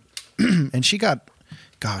Saturday, and she got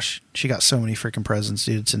so many freaking presents,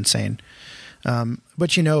 dude. It's insane.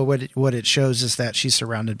 But what it shows is that she's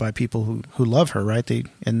surrounded by people who love her, right?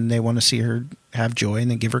 They want to see her have joy, and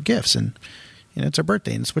they give her gifts, and it's her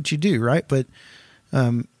birthday, and it's what you do, right? But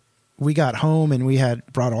we got home and we had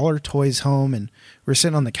brought all our toys home and we were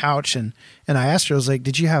sitting on the couch and I asked her, I was like,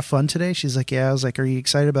 did you have fun today? She's like, yeah. I was like, are you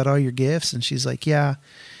excited about all your gifts? And she's like, yeah.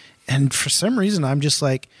 And for some reason, I'm just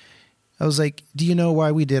like, I was like, do you know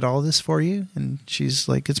why we did all this for you? And she's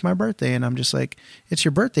like, it's my birthday. And I'm just like, it's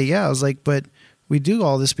your birthday. Yeah. I was like, but we do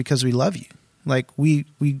all this because we love you. Like we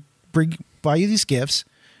buy you these gifts.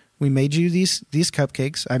 We made you these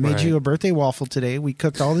cupcakes. I made you a birthday waffle today. We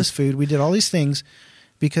cooked all this food. We did all these things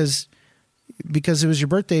because it was your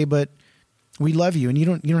birthday, but we love you and you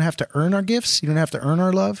don't have to earn our gifts. You don't have to earn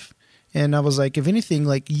our love. And I was like, if anything,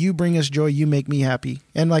 like you bring us joy, you make me happy.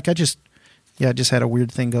 And like, I just had a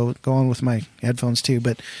weird thing go on with my headphones too.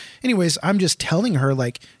 But anyways, I'm just telling her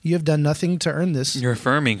like, you have done nothing to earn this. You're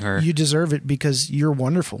affirming her. You deserve it because you're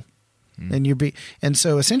wonderful. And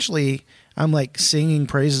so essentially I'm like singing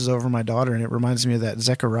praises over my daughter. And it reminds me of that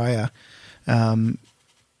Zechariah,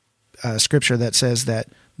 scripture that says that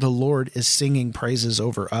the Lord is singing praises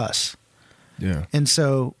over us. Yeah. And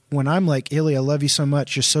so when I'm like, Illy, I love you so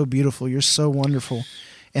much. You're so beautiful. You're so wonderful.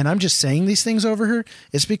 And I'm just saying these things over her.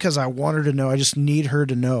 It's because I want her to know. I just need her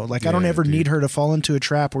to know. Like, I don't ever need her to fall into a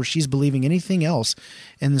trap where she's believing anything else.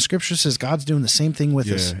 And the scripture says God's doing the same thing with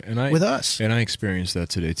us. With us. And I experienced that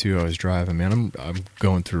today too. I was driving, man. I'm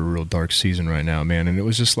going through a real dark season right now, man. And it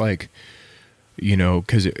was just like,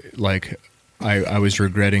 because I was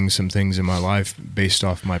regretting some things in my life based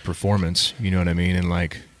off my performance. You know what I mean? And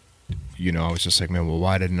like, I was just like, man, well,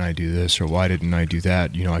 why didn't I do this or why didn't I do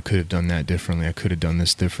that? I could have done that differently. I could have done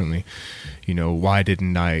this differently. Why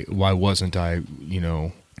wasn't I,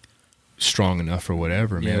 strong enough or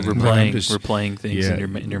whatever, man? We're playing things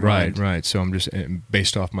in your mind. Right. So I'm just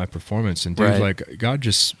based off my performance. And dude, like God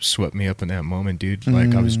just swept me up in that moment, dude.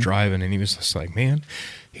 Like I was driving and he was just like, man,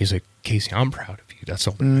 he's like, Casey, I'm proud of you. That's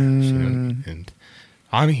all that matters, and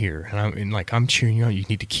I'm here, and I'm cheering you on. You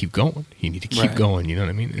need to keep going. You need to keep going. You know what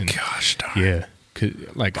I mean? And gosh, darn. Yeah.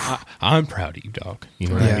 Like I'm proud of you, dog. You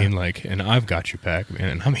know what I mean? Like, and I've got your back, man.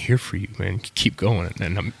 And I'm here for you, man. Keep going.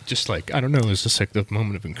 And I'm just like, I don't know. It's just like the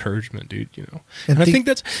moment of encouragement, dude. And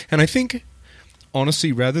I think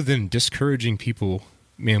honestly, rather than discouraging people,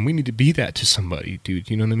 man, we need to be that to somebody,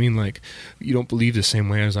 dude. You know what I mean? Like, you don't believe the same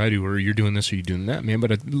way as I do, or you're doing this or you're doing that, man.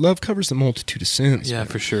 But love covers the multitude of sins. Yeah, man.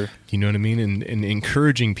 for sure. You know what I mean? And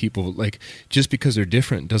encouraging people, like, just because they're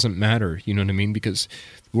different doesn't matter. You know what I mean? Because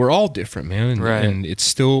we're all different, man. And it's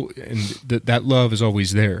still, and that love is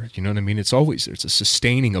always there. You know what I mean? It's always there. It's a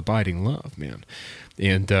sustaining, abiding love, man.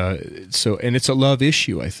 And and it's a love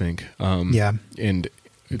issue, I think. And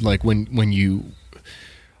like when you,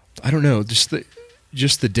 I don't know, just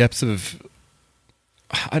the depth of,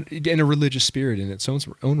 in a religious spirit in its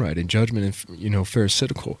own right, and judgment and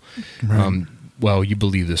pharisaical. Right. Well, you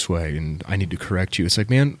believe this way, and I need to correct you. It's like,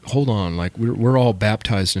 man, hold on. Like we're all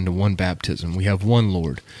baptized into one baptism. We have one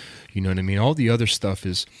Lord. You know what I mean? All the other stuff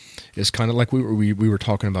is kind of like we were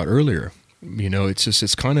talking about earlier.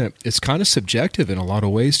 It's kind of subjective in a lot of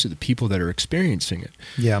ways to the people that are experiencing it.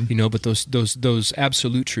 Yeah. But those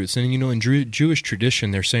absolute truths, and in Jewish tradition,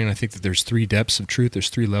 they're saying, I think that there's 3 depths of truth. There's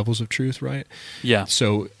 3 levels of truth, right? Yeah.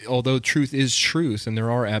 So although truth is truth, and there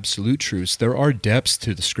are absolute truths, there are depths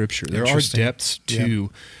to the Scripture. There are depths to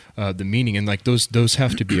the meaning, and like those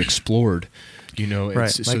have to be explored. Right.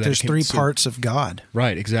 So like there's 3 parts of God.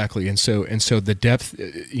 Right, exactly. And so the depth,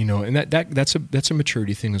 and that's a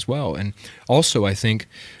maturity thing as well. And also, I think,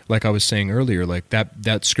 like I was saying earlier, like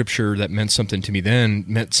that scripture that meant something to me then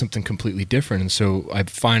meant something completely different. And so I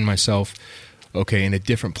find myself, in a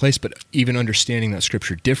different place, but even understanding that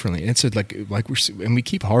scripture differently. And it's and we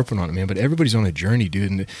keep harping on it, man, but everybody's on a journey,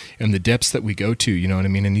 dude, and the depths that we go to, you know what I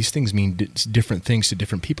mean? And these things mean different things to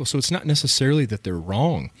different people. So it's not necessarily that they're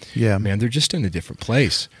wrong. Yeah. Man, they're just in a different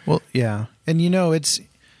place. Well, yeah. And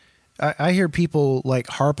I hear people like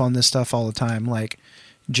harp on this stuff all the time, like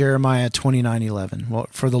Jeremiah 29:11. Well,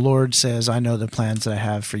 for the Lord says, I know the plans that I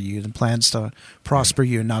have for you, the plans to prosper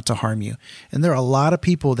you and not to harm you. And there are a lot of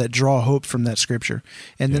people that draw hope from that scripture.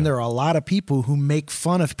 And then there are a lot of people who make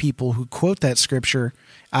fun of people who quote that scripture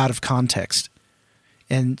out of context.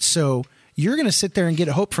 And so you're going to sit there and get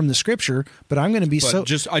hope from the scripture, but I'm going to be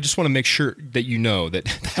I just want to make sure that you know that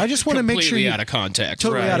I just want to make sure you're out of context.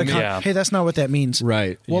 Totally out of context. Yeah. Hey, that's not what that means.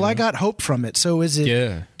 Right. Well, I got hope from it. So is it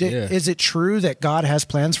is it true that God has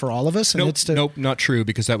plans for all of us? And nope, not true,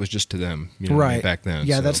 because that was just to them, right. back then.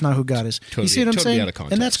 Yeah, so that's not who God is. Totally, you see what I'm saying? Out of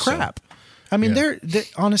context, and that's crap. I mean, Yeah. they're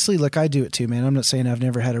honestly, like, I do it too, man. I'm not saying I've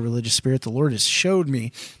never had a religious spirit. The Lord has showed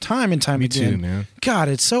me time and time Me again. too, man. God,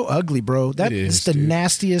 it's so ugly, bro. That It is is, the dude.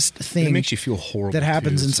 nastiest thing. It makes you feel horrible. that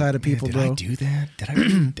happens too. It's inside of man, people, did bro. I do that? Did I?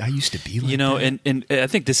 Really, I used to be like that. And I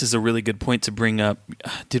think this is a really good point to bring up.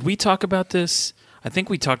 Did we talk about this? I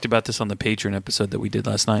think we talked about this on the Patreon episode that we did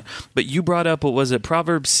last night. But you brought up, what was it,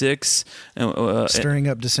 Proverbs 6? Stirring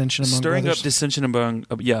up dissension among stirring brothers. up dissension among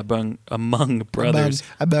brothers.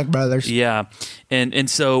 Among brothers. Yeah, and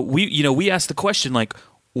so we asked the question, like,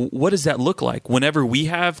 what does that look like whenever we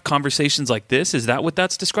have conversations like this? Is that what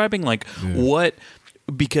that's describing? Like, what?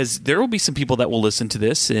 Because there will be some people that will listen to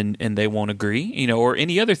this and they won't agree, or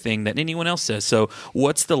any other thing that anyone else says. So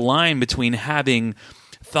what's the line between having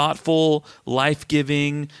thoughtful,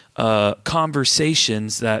 life-giving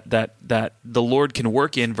conversations that the Lord can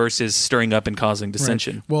work in versus stirring up and causing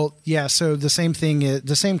dissension? Right. Well, yeah. So the same thing,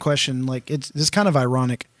 the same question. Like, it's kind of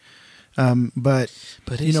ironic, but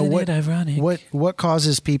you know isn't what? it ironic? What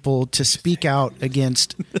causes people to speak out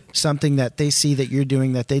against something that they see that you're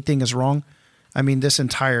doing that they think is wrong? I mean, this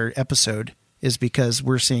entire episode is because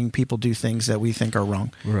we're seeing people do things that we think are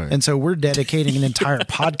wrong, Right. and so we're dedicating an entire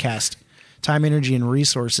podcast, time, energy, and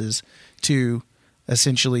resources to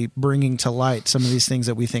essentially bringing to light some of these things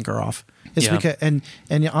that we think are off. It's Yeah. because and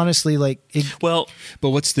honestly, like, Well,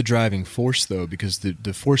 But what's the driving force, though? Because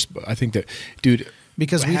the force, I think that, dude.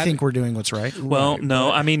 because we think we're doing what's right. Well,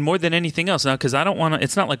 no, I mean, more than anything else now, because I don't want to,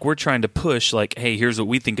 it's not like we're trying to push, like, hey, here's what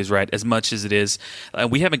we think is right, as much as it is.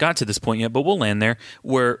 We haven't got to this point yet, but we'll land there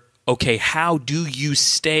where, okay, how do you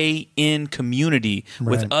stay in community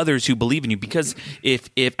with Right. others who believe in you? Because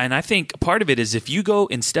and I think part of it is if you go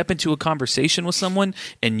and step into a conversation with someone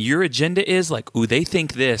and your agenda is like, ooh, they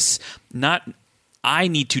think this, not, I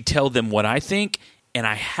need to tell them what I think, and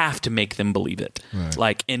I have to make them believe it. Right.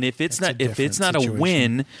 Like, and if it's That's a not different a situation.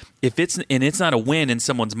 win, it's not a win in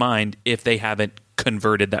someone's mind if they haven't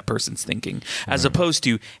converted that person's thinking, as opposed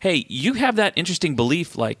to, hey, you have that interesting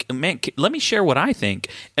belief, like, man, let me share what I think,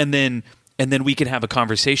 and then we can have a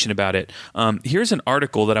conversation about it. Here's an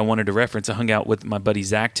article that I wanted to reference. I hung out with my buddy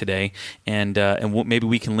Zach today, and maybe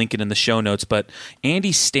we can link it in the show notes. But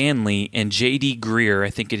Andy Stanley and J.D. Greer,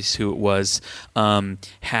 I think it is who it was,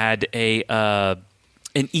 had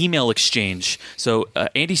an email exchange. So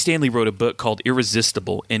Andy Stanley wrote a book called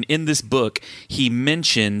Irresistible, and in this book he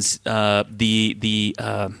mentions what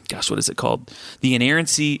is it called? The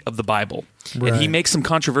inerrancy of the Bible, and he Right. makes some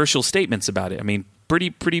controversial statements about it. I mean, pretty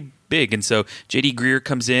big. And so J.D. Greer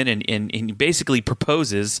comes in and he basically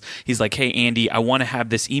proposes. He's like, hey, Andy, I want to have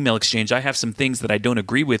this email exchange. I have some things that I don't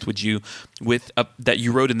agree with that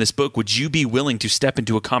you wrote in this book. Would you be willing to step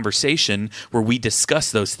into a conversation where we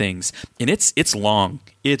discuss those things? And it's long.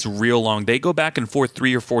 It's real long. They go back and forth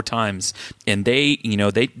 3 or 4 times, and they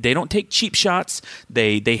don't take cheap shots.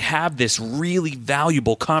 They have this really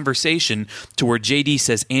valuable conversation to where JD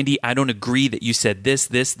says, Andy, I don't agree that you said this,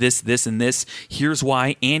 and this. Here's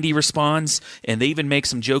why. Andy responds, and they even make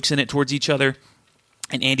some jokes in it towards each other.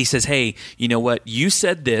 And Andy says, hey, you know what? You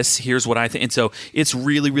said this. Here's what I think. And so it's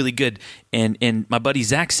really, really good. And my buddy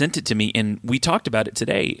Zach sent it to me, and we talked about it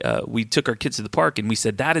today. We took our kids to the park, and we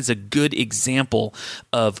said that is a good example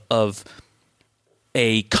of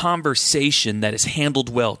a conversation that is handled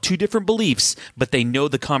well. 2 different beliefs, but they know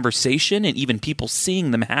the conversation, and even people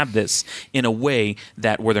seeing them have this in a way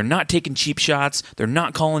that where they're not taking cheap shots, they're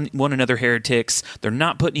not calling one another heretics, they're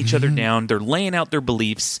not putting each other down, they're laying out their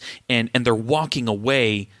beliefs, and they're walking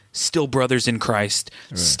away still brothers in Christ,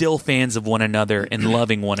 still fans of one another and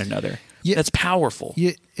loving one another. Yeah. That's powerful.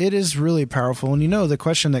 Yeah, it is really powerful. And the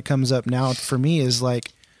question that comes up now for me is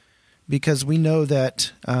like, because we know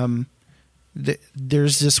that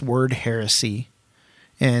there's this word heresy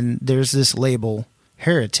and there's this label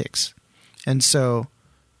heretics. And so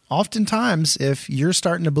oftentimes if you're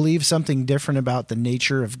starting to believe something different about the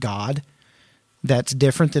nature of God that's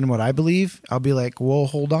different than what I believe, I'll be like, well,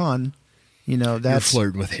 hold on. That's You're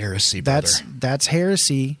flirting with heresy, brother. That's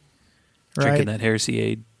heresy, right? Drinking that heresy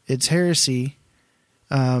aid. It's heresy.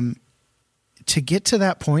 To get to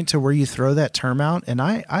that point to where you throw that term out, and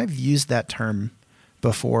I've used that term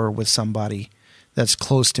before with somebody that's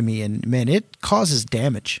close to me, and man, it causes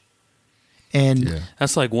damage. And Yeah.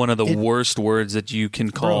 That's like one of the worst words that you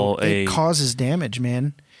can call it causes damage,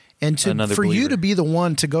 man. And another for you believer. to be the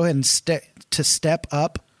one to go ahead and step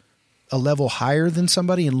up a level higher than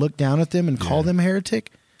somebody and look down at them and call them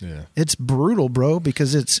heretic, Yeah. it's brutal, bro,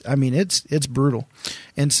 because it's brutal.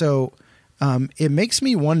 And so it makes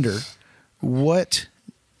me wonder why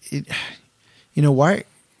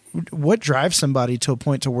what drives somebody to a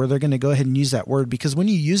point to where they're going to go ahead and use that word? Because when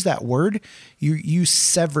you use that word, you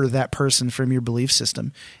sever that person from your belief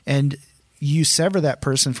system, and you sever that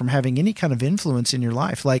person from having any kind of influence in your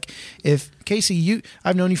life. Like if Casey,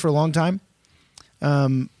 I've known you for a long time.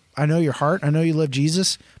 I know your heart. I know you love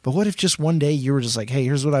Jesus, but what if just one day you were just like, hey,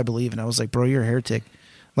 here's what I believe. And I was like, bro, you're a heretic.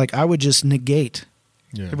 Like I would just negate.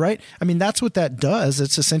 Yeah. Right? I mean, that's what that does.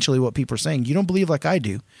 It's essentially what people are saying. You don't believe like I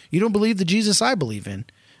do. You don't believe the Jesus I believe in.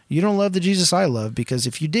 You don't love the Jesus I love, because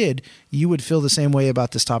if you did, you would feel the same way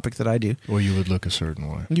about this topic that I do. Or you would look a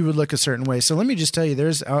certain way. You would look a certain way. So let me just tell you,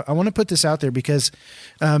 I want to put this out there because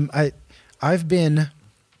there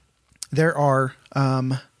are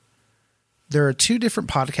 2 different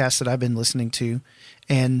podcasts that I've been listening to,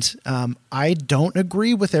 and I don't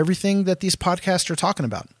agree with everything that these podcasts are talking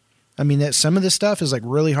about. I mean, that some of this stuff is like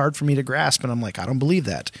really hard for me to grasp, and I'm like, I don't believe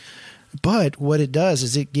that. But what it does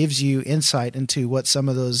is it gives you insight into what some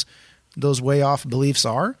of those way off beliefs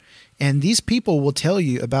are. And these people will tell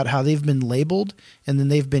you about how they've been labeled and then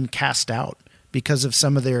they've been cast out because of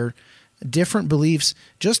some of their different beliefs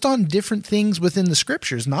just on different things within the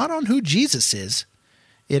scriptures, not on who Jesus is.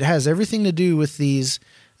 It has everything to do with these,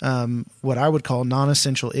 what I would call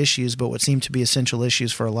non-essential issues, but what seem to be essential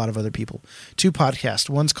issues for a lot of other people. 2 podcasts.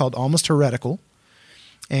 One's called Almost Heretical.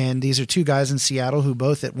 And these are 2 guys in Seattle who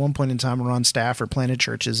both at one point in time were on staff or planted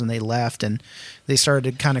churches, and they left and they started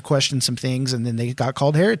to kind of question some things, and then they got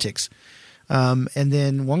called heretics. And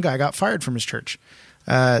then one guy got fired from his church.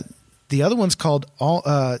 The other one's called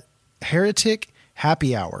Heretic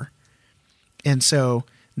Happy Hour. And so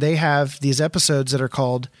they have these episodes that are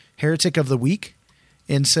called Heretic of the Week.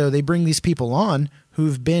 And so they bring these people on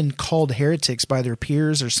who've been called heretics by their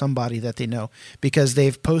peers or somebody that they know because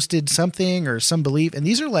they've posted something or some belief. And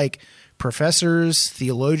these are like professors,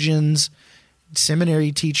 theologians,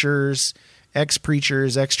 seminary teachers,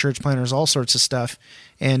 ex-preachers, ex-church planners, all sorts of stuff.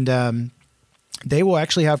 And they will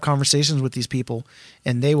actually have conversations with these people,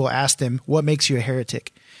 and they will ask them, what makes you a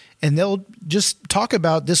heretic? And they'll just talk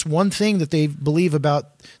about this one thing that they believe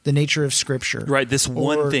about the nature of Scripture. Right, this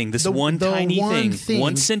one thing, this one tiny thing,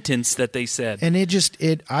 one sentence that they said. And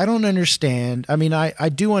I don't understand. I mean, I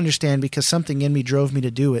do understand because something in me drove me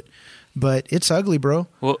to do it, but it's ugly, bro.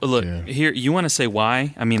 Well, look, here, you want to say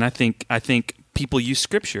why? I mean, I think people use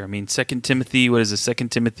Scripture. I mean, 2 Timothy, what is it? 2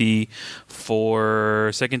 Timothy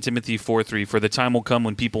 4:3. For the time will come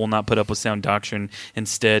when people will not put up with sound doctrine.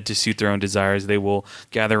 Instead, to suit their own desires, they will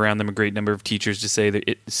gather around them a great number of teachers to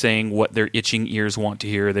saying what their itching ears want to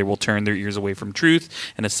hear. They will turn their ears away from truth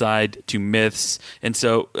and aside to myths. And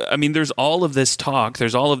so, I mean, there's all of this talk.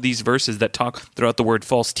 There's all of these verses that talk throughout the word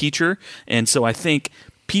false teacher. And so I think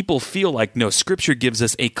people feel like, no, Scripture gives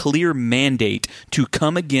us a clear mandate to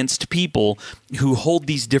come against people who hold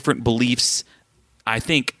these different beliefs, I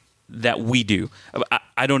think, that we do.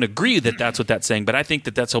 I don't agree that that's what that's saying, but I think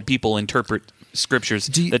that that's how people interpret Scriptures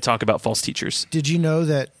that talk about false teachers. Did you know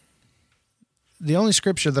that the only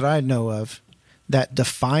Scripture that I know of that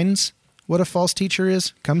defines what a false teacher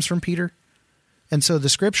is comes from Peter? And so the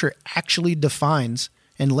Scripture actually defines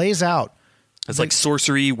and lays out. It's like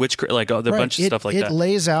sorcery, witchcraft, like a bunch of stuff like that. It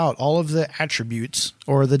lays out all of the attributes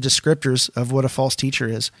or the descriptors of what a false teacher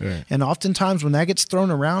is. Right. And oftentimes when that gets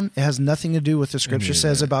thrown around, it has nothing to do with what the Scripture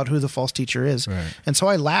says about who the false teacher is. Right. And so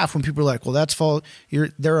I laugh when people are like, well, that's false.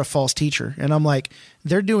 They're a false teacher. And I'm like,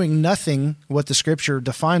 they're doing nothing what the Scripture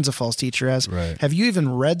defines a false teacher as. Right. Have you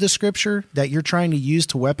even read the Scripture that you're trying to use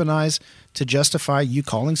to weaponize to justify you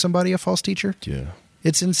calling somebody a false teacher? Yeah.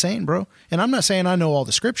 It's insane, bro. And I'm not saying I know all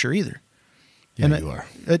the Scripture either. Yeah, you are.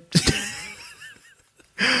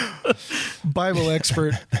 Bible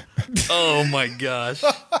expert. Oh my gosh.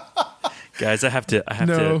 Guys, I have to.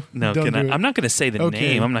 No, No, don't can do I? it. I'm not going to say the Okay,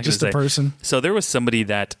 name. I'm not just going a to say person. So there was somebody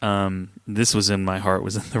that this was in my heart.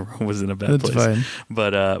 Was in a bad That's place. fine.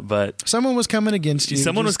 But Someone was coming against you.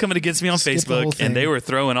 someone was Just coming against me on skip the whole Facebook, thing. and they were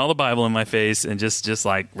throwing all the Bible in my face and just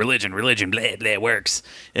like religion, blah blah works.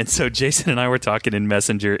 And so Jason and I were talking in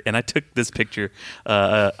Messenger, and I took this picture.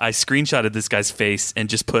 I screenshotted this guy's face and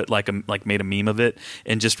just put made a meme of it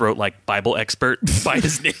and just wrote like Bible expert by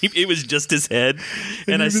his name. It was just his head,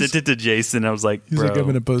 and I sent it to Jason. I was like, He's bro, like, I'm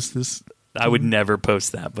going to post this. I would never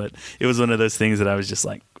post that, but it was one of those things that I was just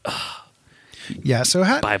like, Yeah. So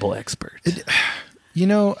Bible expert. I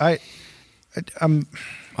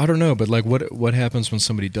don't know, but like, what happens when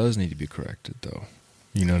somebody does need to be corrected, though?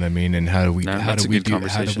 You know what I mean? And how do we do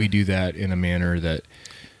that in a manner that?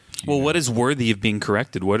 What is worthy of being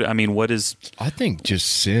corrected? What is? I think just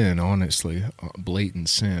sin, honestly, blatant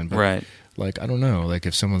sin. But, right. like, I don't know, like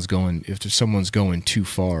if someone's going too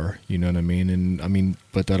far, you know what I mean? And I mean,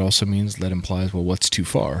 but that also means that implies, well, what's too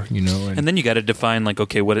far, you know? And then you got to define like,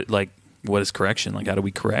 okay, what is correction? Like, how do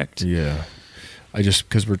we correct? Yeah.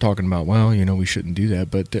 Because we're talking about, well, you know, we shouldn't do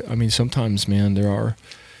that. But I mean, sometimes, man, there are,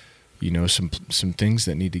 you know, some things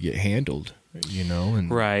that need to get handled, you know? And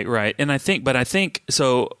Right. And I think that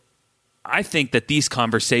these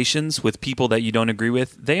conversations with people that you don't agree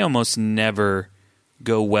with, they almost never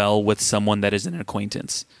go well with someone that is an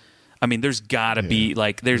acquaintance. I mean, there's got to be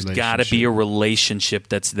a relationship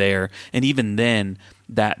that's there. And even then,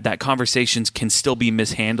 that conversations can still be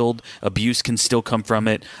mishandled. Abuse can still come from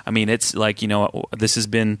it. I mean, it's like, you know, this has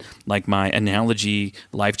been like my analogy,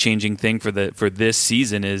 life-changing thing for this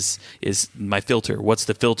season is my filter. What's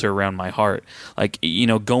the filter around my heart? Like, you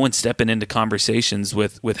know, stepping into conversations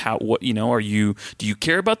with do you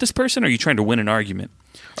care about this person, or are you trying to win an argument?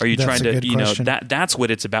 Are you trying to, you know, that's what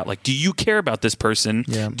it's about. Like, do you care about this person?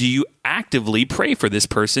 Yeah. Do you actively pray for this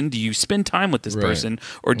person? Do you spend time with this person?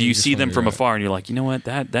 Or do you see them from afar and you're like, you know what,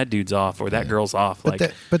 that dude's off, or that girl's off?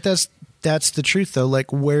 But that's the truth though.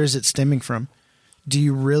 Like, where is it stemming from? Do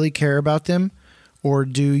you really care about them, or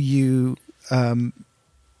do you, I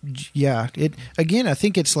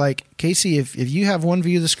think it's like, Casey, if you have one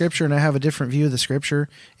view of the scripture and I have a different view of the scripture,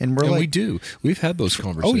 and we've had those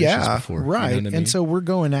conversations before. Right. You know what I mean? And so we're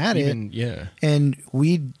going at it. Yeah. And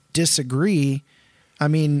we disagree. I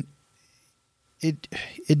mean,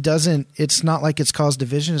 it's not like it's caused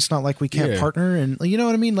division. It's not like we can't partner, and you know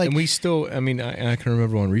what I mean? Like, and we still, I mean, I can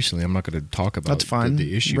remember one recently. I'm not going to talk about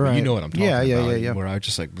the issue, right. but you know what I'm talking about. Yeah. Where I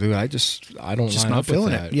just like, dude, I don't just line not up feeling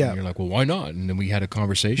with that. it. Yeah. And you're like, well, why not? And then we had a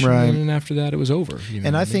conversation, right. And then after that, it was over. You know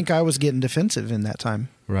and I mean? think I was getting defensive in that time.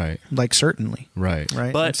 Right. Like, certainly. Right.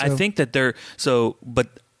 But so, I think that but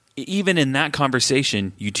even in that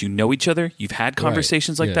conversation, you two know each other. You've had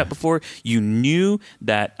conversations like that before. You knew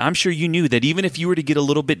that, I'm sure you knew that even if you were to get a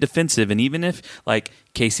little bit defensive, and even if like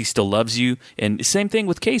Casey still loves you, and same thing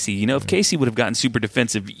with Casey, you know, if Casey would have gotten super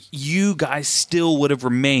defensive, you guys still would have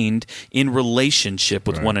remained in relationship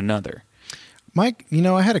with one another. Mike, you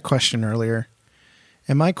know, I had a question earlier,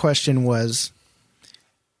 and my question was,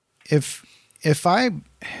 if I'm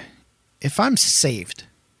saved,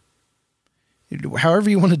 however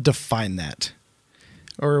you want to define that,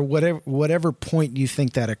 or whatever point you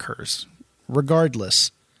think that occurs,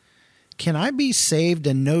 regardless, can I be saved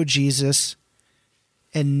and know Jesus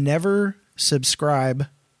and never subscribe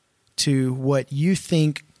to what you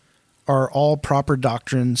think are all proper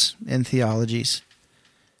doctrines and theologies?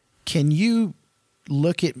 Can you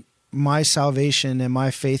look at my salvation and my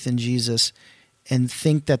faith in Jesus and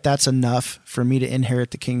think that that's enough for me to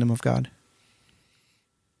inherit the kingdom of God?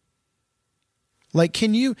 Like,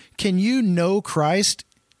 can you know Christ?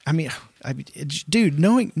 I mean, dude,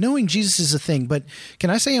 knowing Jesus is a thing, but can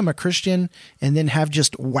I say I'm a Christian and then have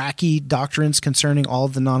just wacky doctrines concerning all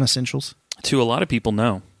of the non-essentials? To a lot of people,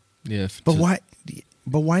 no. Yeah. But why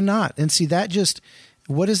not? And see,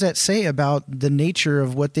 what does that say about the nature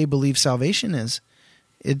of what they believe salvation is?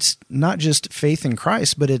 It's not just faith in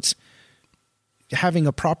Christ, but it's having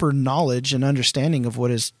a proper knowledge and understanding of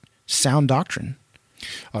what is sound doctrine.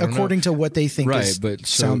 According to what they think is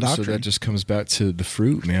sound doctrine. So that just comes back to the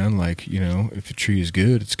fruit, man. Like, you know, if a tree is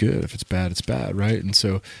good, it's good. If it's bad, it's bad, right? And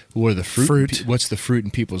so what are the fruit? What's the fruit in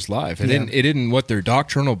people's life? It isn't what their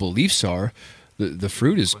doctrinal beliefs are. The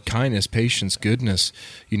fruit is kindness, patience, goodness,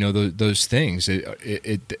 you know, those things.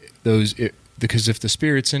 Because if the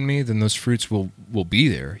Spirit's in me, then those fruits will be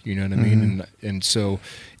there. You know what I mean? And so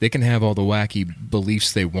they can have all the wacky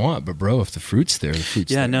beliefs they want, but bro, if the fruit's there, the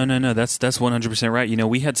fruit's there. No. That's 100% right. You know,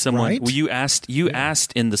 we had someone. Right? Well, you asked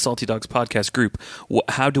in the Salty Dogs podcast group,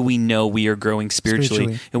 how do we know we are growing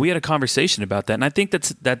spiritually? And we had a conversation about that. And I think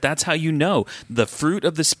that's how you know the fruit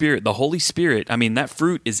of the Spirit, the Holy Spirit. I mean, that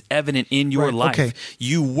fruit is evident in your life. Okay.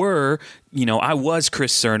 You were. You know, I was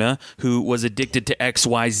Chris Cerna, who was addicted to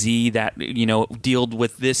XYZ, that, you know, dealt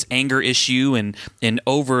with this anger issue, and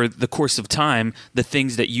over the course of time, the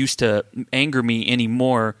things that used to anger me don't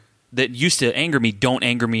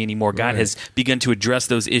anger me anymore. God has begun to address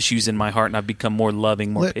those issues in my heart, and I've become more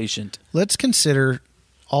loving, more patient. Let's consider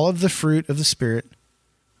all of the fruit of the Spirit,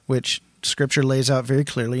 which Scripture lays out very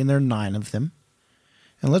clearly, and there are 9 of them.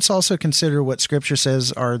 And let's also consider what Scripture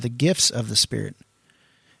says are the gifts of the Spirit.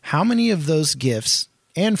 How many of those gifts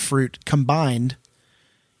and fruit combined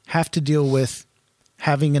have to deal with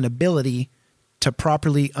having an ability to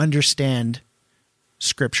properly understand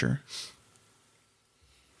Scripture?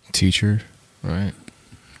 Teacher, right?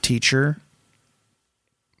 Teacher,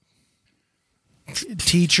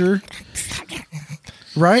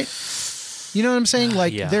 right? You know what I'm saying?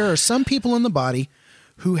 Like Yeah. there are some people in the body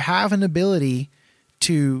who have an ability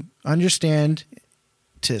to understand,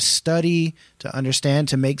 to study, to understand,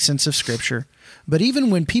 to make sense of Scripture. But even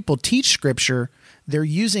when people teach Scripture, they're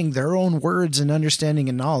using their own words and understanding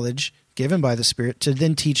and knowledge given by the Spirit to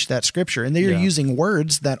then teach that Scripture. And they are Yeah. using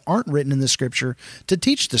words that aren't written in the Scripture to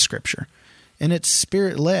teach the Scripture. And it's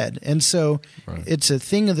Spirit-led. And so it's a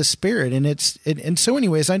thing of the Spirit. And and so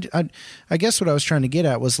anyways, I guess what I was trying to get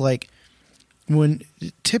at was like,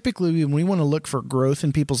 typically when we want to look for growth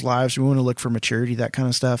in people's lives, we want to look for maturity, that kind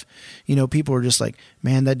of stuff. You know, people are just like,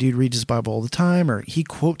 man, that dude reads his Bible all the time, or he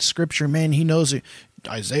quotes Scripture, man, he knows it.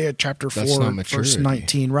 Isaiah chapter 4, verse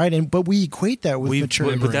 19, right? But we equate that with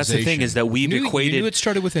maturity. But that's the thing is that we've equated. You knew it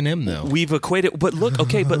started with an M, though. We've equated. But look,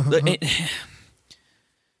 okay, but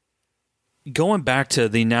going back to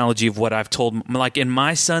the analogy of what I've told, like in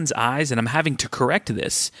my son's eyes, and I'm having to correct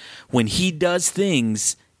this, when he does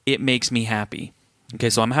things, it makes me happy. Okay,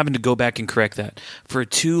 so I'm having to go back and correct that. For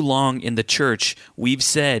too long in the church, we've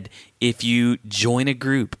said if you join a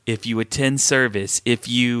group, if you attend service, if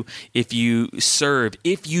you serve,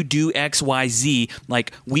 if you do X, Y, Z,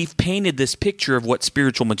 like we've painted this picture of what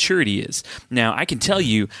spiritual maturity is. Now, I can tell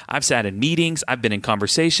you, I've sat in meetings, I've been in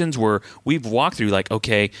conversations where we've walked through like,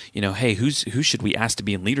 okay, you know, hey, who should we ask to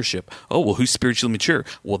be in leadership? Oh, well, who's spiritually mature?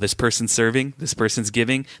 Well, this person's serving, this person's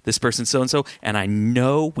giving, this person's so-and-so. And I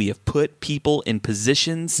know we have put people in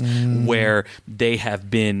positions where they have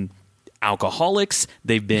been alcoholics,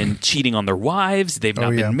 they've been cheating on their wives, they've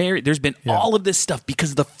not been married. There's been all of this stuff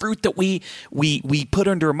because the fruit that we put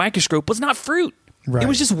under a microscope was not fruit. Right. It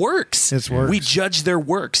was just works. It's works. We judge their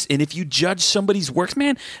works. And if you judge somebody's works,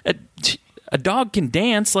 man, a dog can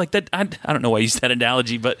dance like that. I don't know why I used that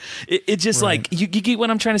analogy, but it just like, you get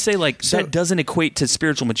what I'm trying to say? Like, so, that doesn't equate to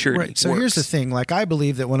spiritual maturity. Right. So here's the thing. Like, I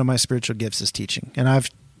believe that one of my spiritual gifts is teaching. And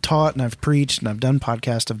I've taught and I've preached and I've done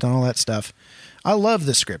podcasts. I've done all that stuff. I love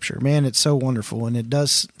the Scripture, man. It's so wonderful, and it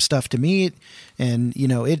does stuff to me. And you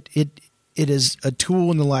know, it is a tool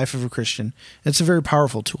in the life of a Christian. It's a very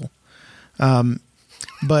powerful tool.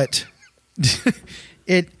 But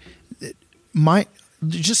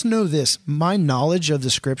just know this: my knowledge of the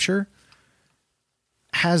Scripture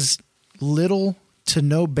has little to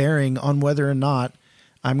no bearing on whether or not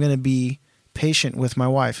I'm going to be patient with my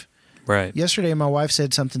wife. Right. Yesterday, my wife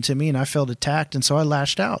said something to me, and I felt attacked, and so I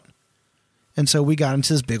lashed out. And so we got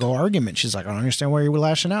into this big old argument. She's like, I don't understand why you were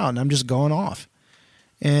lashing out. And I'm just going off.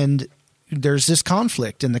 And there's this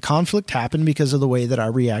conflict. And the conflict happened because of the way that I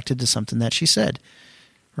reacted to something that she said.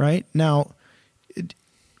 Right? Now,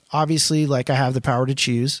 obviously, like, I have the power to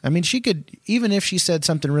choose. I mean, she could, even if she said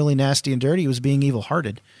something really nasty and dirty, it was being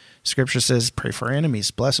evil-hearted. Scripture says, pray for our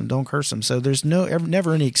enemies, bless them, don't curse them. So there's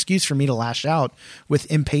never any excuse for me to lash out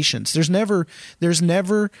with impatience. There's never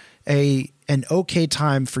an okay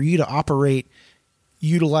time for you to operate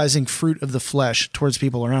utilizing fruit of the flesh towards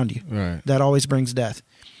people around you. Right. That always brings death.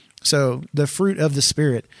 So the fruit of the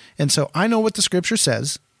Spirit. And so I know what the Scripture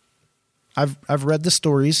says. I've read the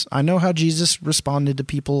stories. I know how Jesus responded to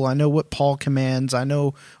people. I know what Paul commands. I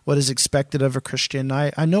know what is expected of a Christian.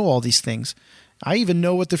 I know all these things. I even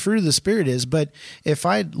know what the fruit of the Spirit is. But if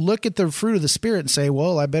I look at the fruit of the Spirit and say,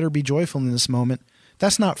 well, I better be joyful in this moment,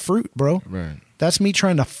 that's not fruit, bro. Right. That's me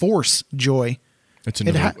trying to force joy. It's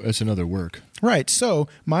another work. Right. So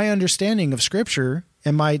my understanding of Scripture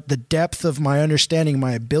and the depth of my understanding,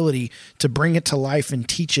 my ability to bring it to life and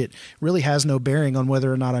teach it really has no bearing on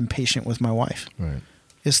whether or not I'm patient with my wife. Right.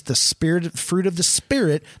 It's the fruit of the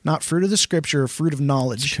Spirit, not fruit of the Scripture, or fruit of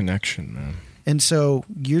knowledge. It's connection, man. And so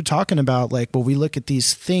you're talking about like, well, we look at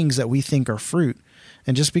these things that we think are fruit.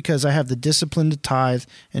 And just because I have the discipline to tithe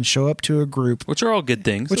and show up to a group, which are all good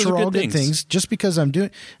things, which are all good things, just because I'm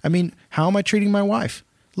doing, I mean, how am I treating my wife?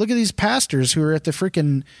 Look at these pastors who are at the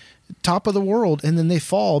freaking top of the world, and then they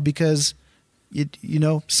fall because,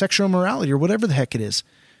 sexual immorality or whatever the heck it is.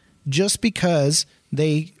 Just because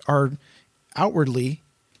they are outwardly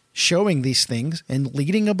showing these things and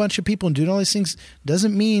leading a bunch of people and doing all these things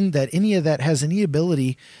doesn't mean that any of that has any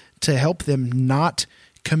ability to help them not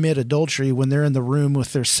commit adultery when they're in the room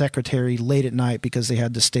with their secretary late at night because they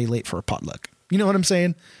had to stay late for a potluck. You know what I'm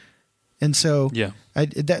saying? And so yeah,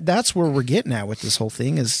 that's where we're getting at with this whole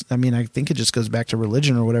thing is, I mean, I think it just goes back to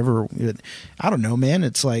religion or whatever. I don't know, man.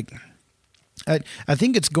 It's like, I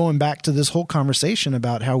think it's going back to this whole conversation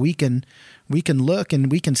about how we can look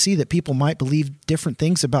and we can see that people might believe different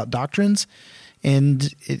things about doctrines.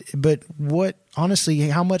 But what, honestly,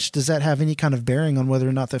 how much does that have any kind of bearing on whether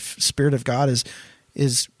or not the Spirit of God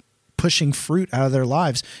is pushing fruit out of their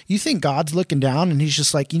lives? You think God's looking down and he's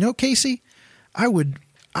just like, Casey, I would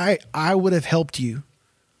have helped you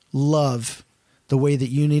love the way that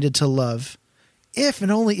you needed to love if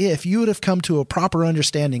and only if you would have come to a proper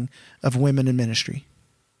understanding of women in ministry.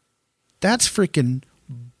 That's freaking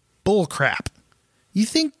bull crap. You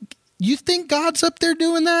think God's up there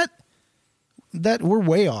doing that? That we're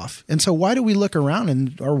way off. And so why do we look around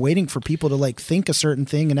and are waiting for people to like think a certain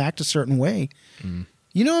thing and act a certain way?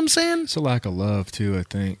 You know what I'm saying? It's a lack of love too, I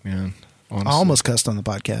think, man. Honestly. I almost cussed on the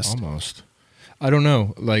podcast. Almost. I don't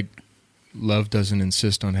know. Like, love doesn't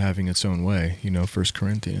insist on having its own way, 1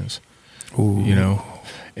 Corinthians. Ooh.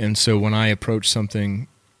 And so when I approach something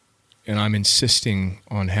and I'm insisting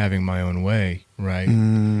on having my own way, right?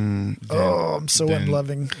 I'm so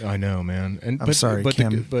unloving. I know, man. I'm sorry,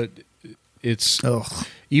 Kim. But it's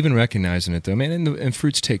even recognizing it, though, man. And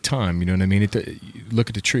fruits take time. You know what I mean? Look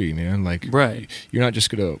at the tree, man. Like, right. You're not just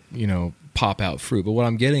gonna, pop out fruit. But what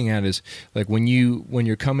I'm getting at is, like, when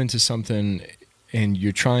you're coming to something and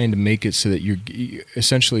you're trying to make it so that you're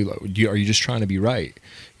essentially, are you just trying to be right?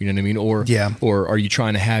 You know what I mean? Or are you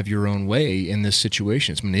trying to have your own way in this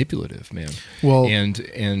situation? It's manipulative, man. Well,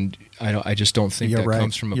 and I just don't think that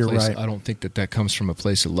comes from a place. Right. I don't think that comes from a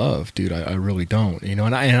place of love, dude. I really don't.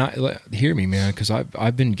 And I hear me, man, because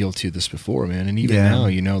I've been guilty of this before, man. And even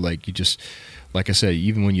now, like you just. Like I said,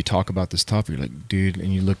 even when you talk about this topic, you're like, dude,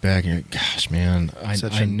 and you look back and you're like, gosh, man,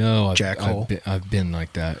 I know I've been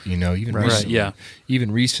like that, even recently,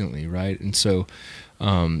 even recently, right? And so,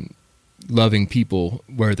 loving people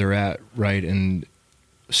where they're at, right? And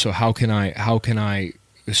so how can I,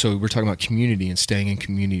 so we're talking about community and staying in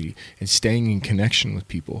community and staying in connection with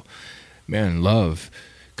people. Man, love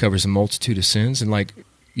covers a multitude of sins. And like,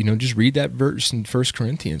 just read that verse in 1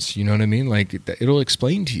 Corinthians. You know what I mean? Like, it'll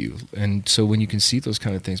explain to you. And so when you can see those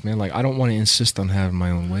kind of things, man, like, I don't want to insist on having my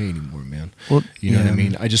own way anymore, man. Well, you know what I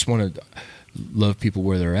mean? I just want to love people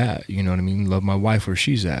where they're at. You know what I mean? Love my wife where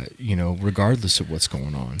she's at, regardless of what's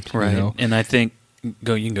going on. Right. And I think, you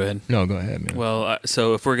can go ahead. No, go ahead, man. Well,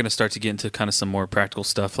 so if we're going to start to get into kind of some more practical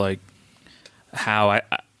stuff, like how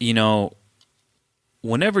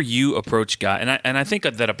whenever you approach God, and I think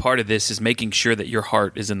that a part of this is making sure that your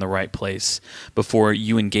heart is in the right place before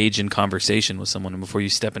you engage in conversation with someone and before you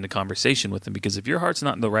step into conversation with them. Because if your heart's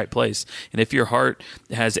not in the right place, and if your heart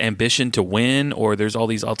has ambition to win, or there's all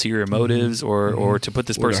these ulterior motives, or to put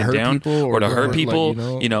this person down, or to hurt people,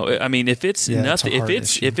 I mean, if it's nothing,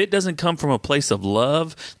 if it doesn't come from a place of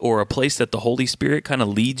love or a place that the Holy Spirit kind of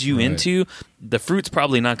leads you into, the fruit's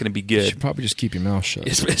probably not going to be good. You should probably just keep your mouth shut.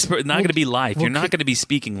 It's not going to be life. You're not going to be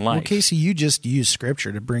speaking life. Well, Casey, you just used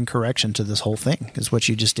Scripture to bring correction to this whole thing, is what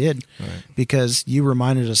you just did. Right. Because you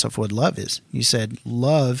reminded us of what love is. You said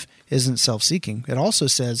love isn't self-seeking. It also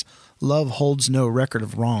says love holds no record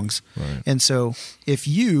of wrongs. Right. And so if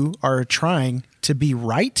you are trying to be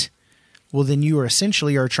right, well, then you are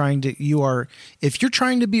essentially if you're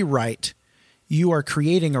trying to be right, you are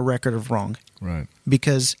creating a record of wrong. Right.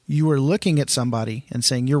 Because you are looking at somebody and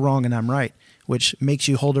saying, you're wrong and I'm right, which makes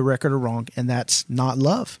you hold a record of wrong, and that's not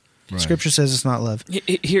love. Right. Scripture says it's not love.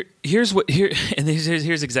 Here's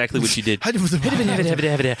exactly what you did. I'm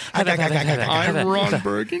Ron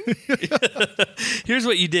Bergen. Here's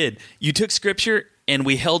what you did. You took Scripture and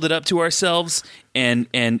we held it up to ourselves, and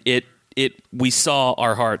we saw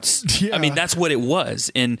our hearts. Yeah. I mean, that's what it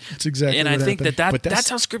was, and that's exactly. And I think that's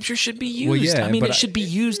how Scripture should be used. Well, yeah, it should be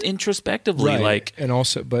used introspectively, right. like, and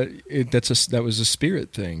also, that was a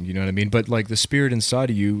spirit thing. You know what I mean? But like the spirit inside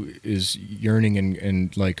of you is yearning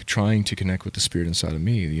and like trying to connect with the spirit inside of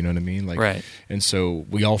me. You know what I mean? Like, right. And so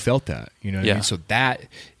we all felt that. You know what I mean? So that.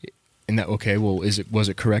 And that, okay, well, was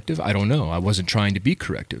it corrective? I don't know. I wasn't trying to be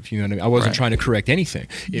corrective. You know what I mean? I wasn't trying to correct anything.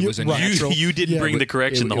 It was a natural. You didn't bring the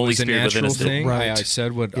correction. The Holy Spirit within us did. Right. I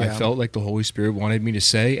said what I felt like the Holy Spirit wanted me to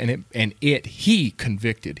say, and He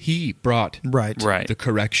convicted. He brought the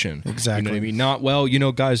correction. Exactly. You know what I mean? Not, well,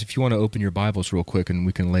 guys, if you want to open your Bibles real quick and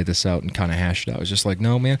we can lay this out and kind of hash it out. It's just like,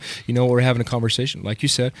 no, man. We're having a conversation. Like you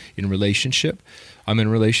said, in relationship. I'm in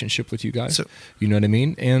a relationship with you guys. You know what I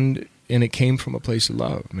mean? And it came from a place of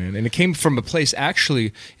love, man. And it came from a place, it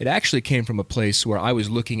actually came from a place where I was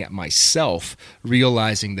looking at myself,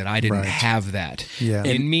 realizing that I didn't have that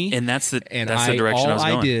in me. And that's the direction I was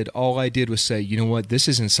going. All I did was say, you know what, this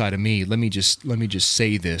is inside of me. Let me just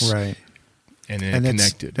say this. Right. And then it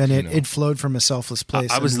connected. And it flowed from a selfless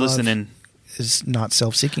place. I was listening. Is not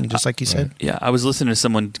self-seeking, just like you said. Yeah, I was listening to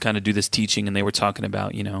someone kind of do this teaching, and they were talking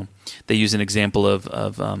about, they use an example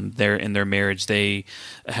of in their marriage, they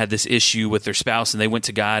had this issue with their spouse, and they went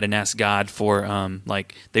to God and asked God for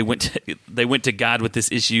they went to God with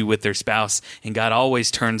this issue with their spouse, and God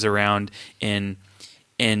always turns around and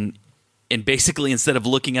And basically, instead of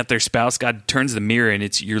looking at their spouse, God turns the mirror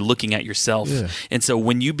and you're looking at yourself. Yeah. And so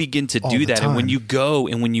when you begin to All do the that, time. and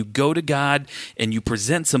when you go to God and you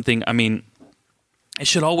present something, I mean, it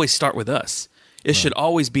should always start with us. It should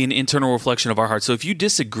always be an internal reflection of our heart. So if you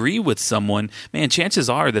disagree with someone, man, chances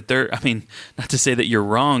are that not to say that you're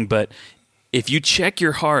wrong, but if you check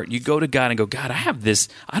your heart, you go to God and go, God, I have this.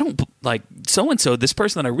 I don't like so-and-so, this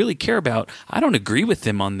person that I really care about. I don't agree with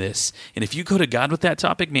them on this. And if you go to God with that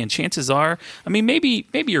topic, man, chances are, I mean, maybe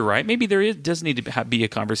you're right. Maybe does need to be a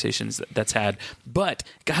conversation that's had. But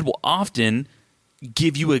God will often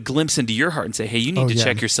give you a glimpse into your heart and say, hey, you need to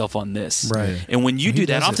check yourself on this. Right. And when you And he do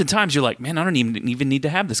that, does it. oftentimes you're like, man, I don't even need to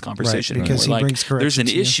have this conversation Right, because anymore. he Like, brings there's correction an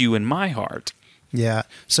to you. issue in my heart. Yeah.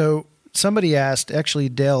 So somebody asked, actually,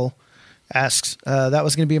 Dale asks, that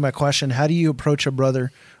was going to be my question. How do you approach a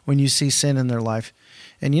brother when you see sin in their life?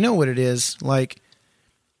 And you know what it is? Like,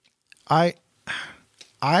 I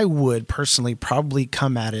would personally probably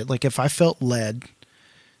come at it. Like, if I felt led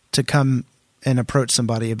to come and approach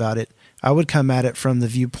somebody about it, I would come at it from the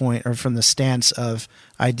viewpoint or from the stance of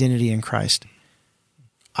identity in Christ.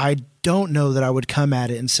 I don't know that I would come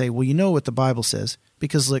at it and say, well, you know what the Bible says,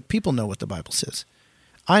 because look, people know what the Bible says.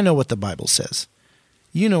 I know what the Bible says.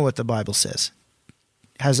 You know what the Bible says.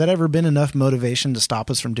 Has that ever been enough motivation to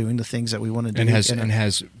stop us from doing the things that we want to do? And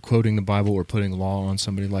has quoting the Bible or putting law on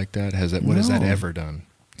somebody like that, what has that No. ever done?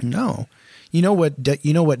 No. You know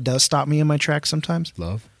what does stop me in my tracks sometimes?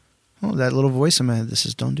 Love? Oh, that little voice in my head that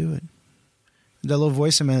says, don't do it. That little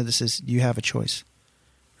voice in my head that says, you have a choice.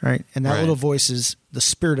 Right? And that Right. little voice is the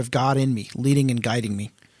Spirit of God in me, leading and guiding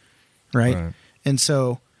me. Right? And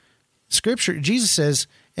so Scripture, Jesus says,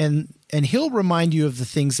 and he'll remind you of the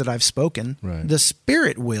things that I've spoken. Right. The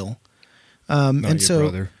Spirit will. Not and your so,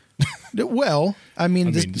 brother. well, I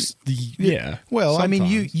mean, Yeah. well, I mean,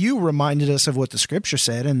 sometimes. you reminded us of what the Scripture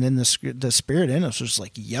said, and then the Spirit in us was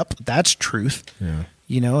like, "Yep, that's truth." Yeah.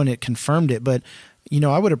 And it confirmed it. But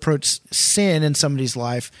I would approach sin in somebody's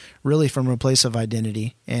life really from a place of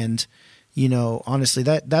identity, and honestly,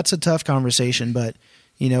 that's a tough conversation. But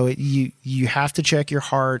you have to check your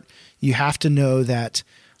heart. You have to know that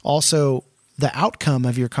also the outcome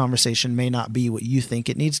of your conversation may not be what you think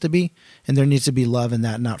it needs to be, and there needs to be love in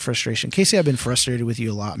that, not frustration. Casey, I've been frustrated with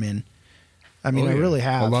you a lot, man. I mean, I really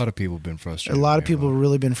have. A lot of people have been frustrated. A lot of people have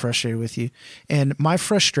really been frustrated with you. And my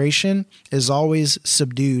frustration is always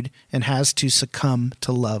subdued and has to succumb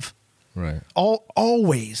to love. Right.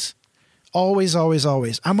 Always. Always, always,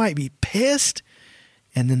 always. I might be pissed,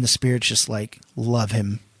 and then the Spirit's just like, love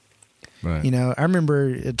him. Right. I remember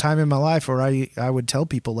a time in my life where I would tell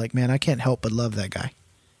people, like, man, I can't help but love that guy.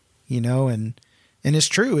 And it's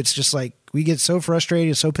true. It's just like we get so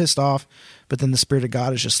frustrated, so pissed off, but then the Spirit of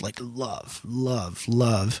God is just like love, love,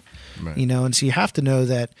 love. Right. And so you have to know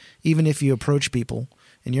that even if you approach people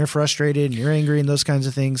and you're frustrated and you're angry and those kinds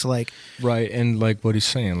of things, like Right. And like what he's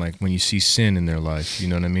saying, like when you see sin in their life, you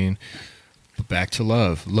know what I mean? But back to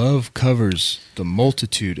love. Love covers the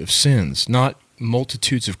multitude of sins. Not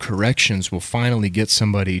multitudes of corrections will finally get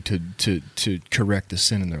somebody to correct the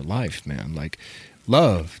sin in their life, man. Like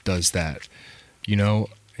love does that,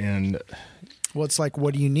 and well, it's like,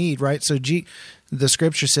 what do you need, right? So the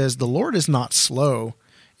Scripture says the Lord is not slow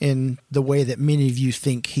in the way that many of you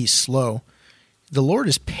think he's slow. The Lord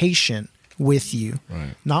is patient with you,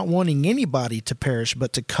 Right. not wanting anybody to perish,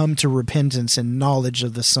 but to come to repentance and knowledge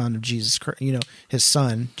of the Son of Jesus Christ, his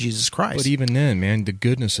Son, Jesus Christ. But even then, man, the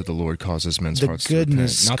goodness of the Lord causes men's The hearts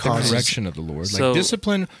goodness to repent, not causes- the correction of the Lord. So-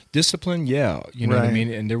 Like discipline, yeah, you know what I Right.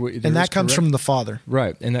 mean. And and that comes from the Father.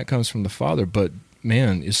 right, and that comes from the Father. But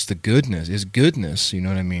man, it's the goodness, you know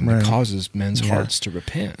what I mean, Right. that causes men's Yeah. hearts to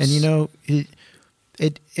repent. And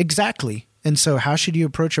it exactly. And so, how should you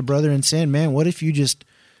approach a brother in sin, man? What if you just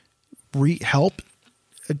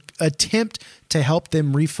attempt to help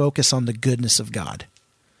them refocus on the goodness of God?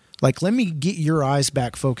 Like, let me get your eyes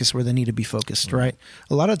back focused where they need to be focused, right?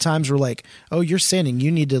 A lot of times we're like, oh, you're sinning.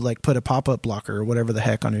 You need to like put a pop-up blocker or whatever the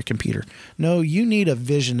heck on your computer. No, you need a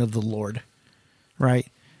vision of the Lord, right?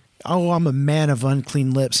 Oh, I'm a man of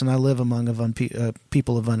unclean lips and I live among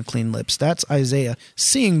people of unclean lips. That's Isaiah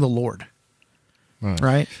seeing the Lord,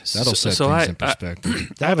 right? That'll set So things I- in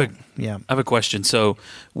perspective. I have a Yeah. I have a question. So,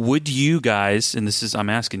 would you guys, and I'm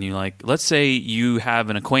asking you, like, let's say you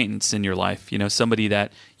have an acquaintance in your life, somebody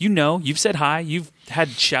that you've said hi, you've had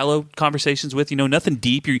shallow conversations with, nothing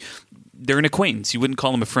deep. They're an acquaintance. You wouldn't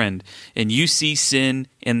call them a friend, and you see sin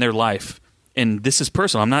in their life. And this is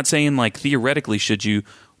personal. I'm not saying like theoretically should you,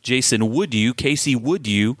 Jason, would you, Casey, would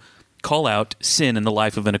you call out sin in the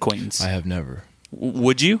life of an acquaintance? I have never.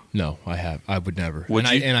 Would you? No, I would never. Would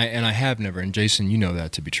and you? I have never. And Jason, you know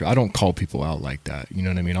that to be true. I don't call people out like that. You know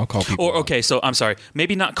what I mean? I'll call people. Or okay, so I'm sorry.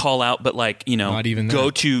 Maybe not call out, but like Not even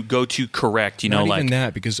go that. to correct. Not like even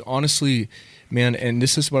that, because honestly, man, and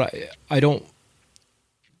this is what I don't.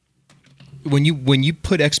 When you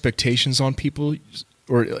put expectations on people,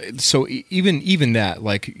 or so even that,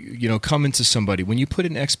 like coming to somebody, when you put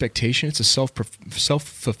an expectation, it's a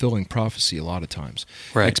self-fulfilling prophecy a lot of times.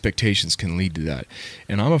 Right. Expectations can lead to that,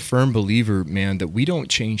 and I'm a firm believer, man, that we don't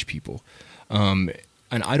change people. And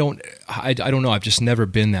I don't know. I've just never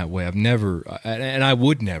been that way. I've never, and I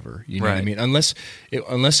would never. You know what I Right. mean? Unless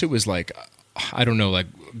it was like, I don't know, like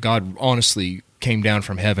God honestly came down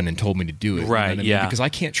from heaven and told me to do it. Right, You know what I mean? yeah. Because I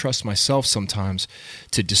can't trust myself sometimes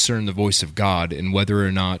to discern the voice of God and whether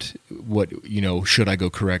or not should I go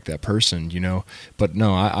correct that person, But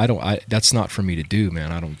no, I don't. That's not for me to do,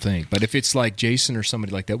 man. I don't think. But if it's like Jason or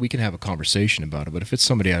somebody like that, we can have a conversation about it. But if it's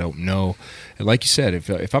somebody I don't know, and like you said,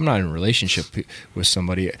 if I'm not in a relationship with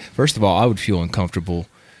somebody, first of all, I would feel uncomfortable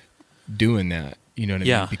doing that. You know what I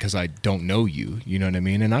Yeah. mean? Because I don't know you. You know what I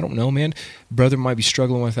mean? And I don't know, man. Brother might be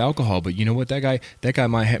struggling with alcohol, but you know what? That guy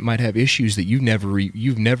might have issues that you've never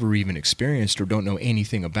even experienced or don't know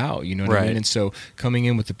anything about. You know what I Right. mean? And so coming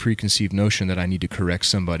in with the preconceived notion that I need to correct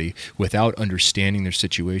somebody without understanding their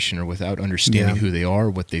situation or without understanding Yeah. who they are,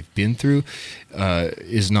 what they've been through,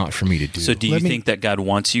 is not for me to do. So do you think that God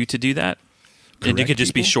wants you to do that? And it Correct could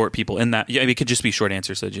just be people? short people in that. Yeah, it could just be short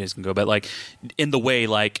answers so Jason can go. But like in the way,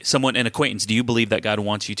 like someone, an acquaintance, do you believe that God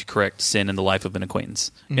wants you to correct sin in the life of an acquaintance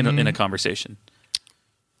in a conversation?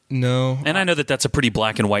 No. And I know that that's a pretty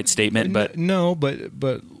black and white statement, but No, but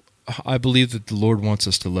I believe that the Lord wants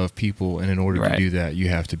us to love people, and in order Right. to do that, you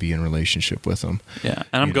have to be in relationship with them. yeah.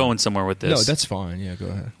 And I'm You know. going somewhere with this. No, that's fine. Yeah, go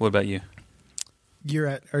ahead. What about you?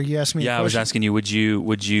 Are you asking me? Yeah, a I was question? asking you. Would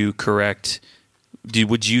you correct?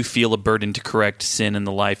 Would you feel a burden to correct sin in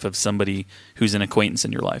the life of somebody who's an acquaintance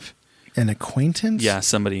in your life? An acquaintance? Yeah,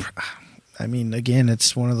 somebody. I mean, again,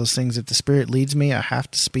 it's one of those things that the Spirit leads me. I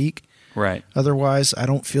have to speak. Right. Otherwise, I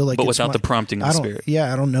don't feel like. But it's without my- the prompting of I the don't. Spirit.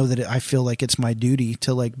 Yeah, I don't know that I feel like it's my duty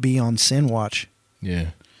to like be on sin watch. Yeah.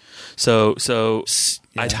 So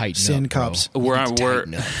Yeah, Tighten sin up, bro. cops, we're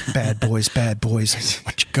Tighten up. bad boys.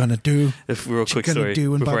 What you gonna do? if real What you quick gonna story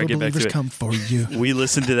do when before I Bible get back believers to it. come for you? We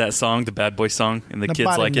listened to that song, the Bad Boy song, and the kids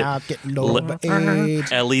Nobody like it. now getting over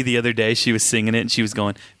AIDS. Ellie the other day, she was singing it and she was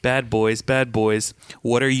going, bad boys,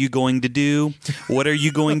 what are you going to do? What are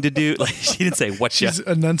you going to do? Like she didn't say what you. She's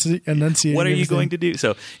enunciating. What are you everything. going to do?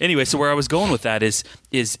 So anyway, so where I was going with that is,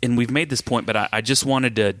 and we've made this point, but I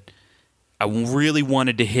really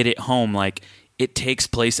wanted to hit it home. Like it takes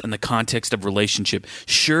place in the context of relationship.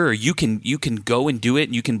 Sure, you can go and do it,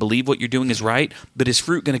 and you can believe what you're doing is right, but is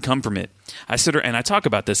fruit going to come from it? I talk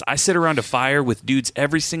about this. I sit around a fire with dudes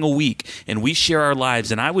every single week, and we share our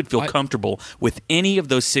lives. And I would feel comfortable with any of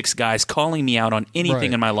those 6 guys calling me out on anything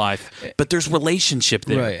Right. in my life. But there's relationship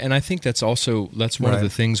there. Right, and I think that's one of the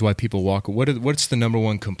things why people walk. What's the number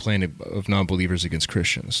one complaint of non-believers against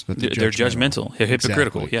Christians? That They're judgmental,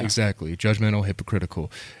 hypocritical. Exactly, Yeah, exactly, judgmental,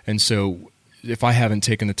 hypocritical, and so. If I haven't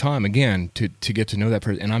taken the time again to get to know that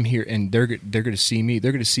person, and I'm here, and they're going to see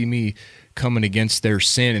me coming against their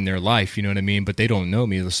sin in their life, you know what I mean? But they don't know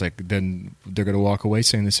me. It's like then they're going to walk away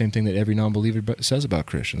saying the same thing that every non-believer says about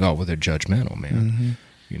Christians. Oh, well, they're judgmental, man. Mm-hmm.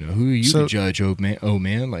 You know, who are you to judge? Oh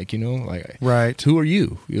man, like Right. Who are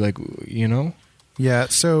you? You're like, Yeah,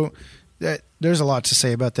 so there's a lot to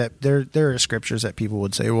say about that. There are scriptures that people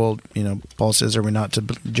would say, well, Paul says, are we not to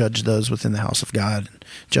judge those within the house of God?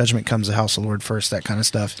 Judgment comes the house of the Lord first, that kind of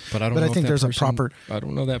stuff. But I don't know think if that there's person, a proper I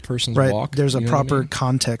don't know that person's right. walk. There's a you know what I proper mean?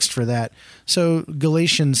 context for that. So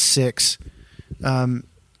Galatians 6,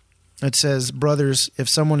 it says, brothers, if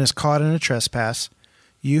someone is caught in a trespass,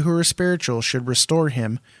 you who are spiritual should restore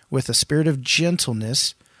him with a spirit of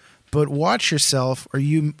gentleness. But watch yourself, or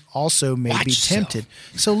you also may be tempted.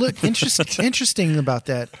 So look, interesting about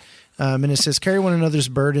that. And it says, carry one another's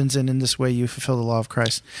burdens, and in this way you fulfill the law of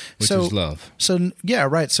Christ. Which is love. So, yeah,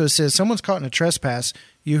 right. So it says, someone's caught in a trespass,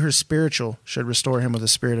 you who are spiritual should restore him with a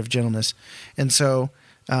spirit of gentleness. And so,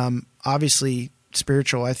 obviously,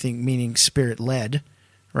 spiritual, I think, meaning spirit-led,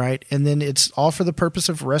 right? And then it's all for the purpose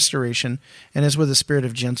of restoration, and is with a spirit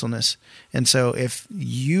of gentleness. And so if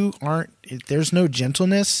there's no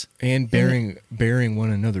gentleness, And bearing one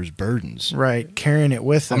another's burdens. right, carrying it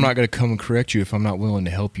with them. I'm not going to come and correct you if I'm not willing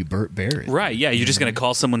to help you bear it. Right? Yeah, you're just going to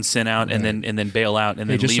call someone's sin out and then bail out and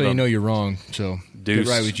Hey, then just leave so you them. know you're wrong. So Deuce,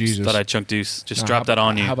 get right with Jesus. Thought I'd chunk deuce. Just Now, drop that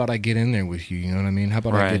on you. How about I get in there with you? You know what I mean? How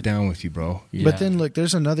about I Right. get down with you, bro? Yeah. But then look,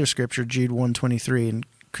 there's another scripture, Jude 1:23, and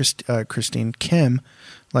Christine Kim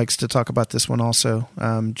likes to talk about this one also.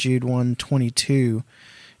 Jude 1:22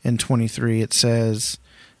 and 23. It says,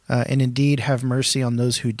 "And indeed have mercy on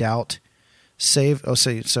those who doubt.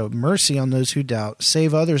 So mercy on those who doubt.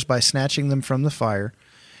 Save others by snatching them from the fire,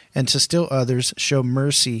 and to still others show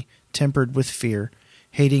mercy tempered with fear,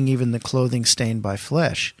 hating even the clothing stained by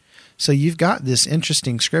flesh." So you've got this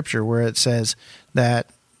interesting scripture where it says that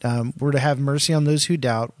we're to have mercy on those who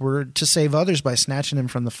doubt. We're to save others by snatching them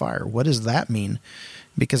from the fire. What does that mean?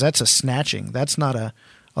 Because that's a snatching. That's not a,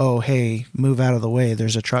 oh, hey, move out of the way,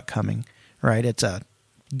 there's a truck coming, right? It's a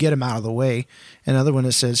get them out of the way. Another one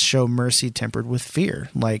that says show mercy tempered with fear.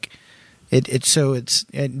 Like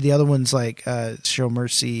the other one's like show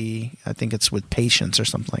mercy, I think it's with patience or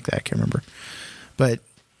something like that. I can't remember. But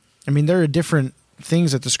I mean, there are different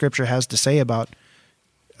things that the scripture has to say about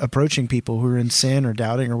approaching people who are in sin or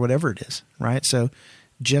doubting or whatever it is, right? So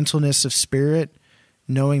gentleness of spirit,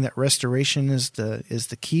 knowing that restoration is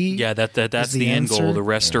the key. Yeah, that's the end goal, the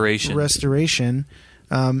restoration. Restoration.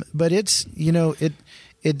 But it's,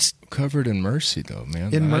 it's covered in mercy, though,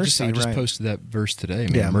 man. In I mercy, just right. posted that verse today,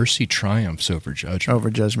 man. Yeah. Mercy triumphs over judgment.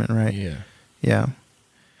 Over judgment, right? Yeah. Yeah.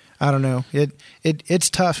 I don't know. It's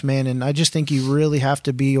tough, man, and I just think you really have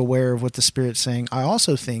to be aware of what the Spirit's saying. I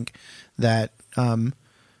also think that,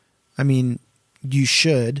 you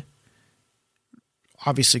should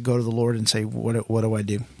obviously go to the Lord and say, what do I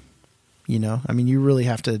do? You really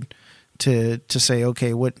have to say,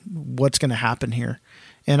 okay, what's going to happen here?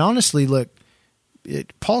 And honestly, look,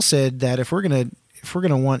 Paul said that if we're going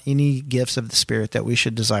to want any gifts of the Spirit, that we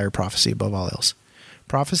should desire prophecy above all else.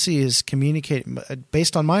 Prophecy is communicating,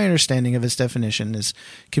 based on my understanding of its definition, is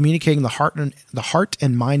communicating the heart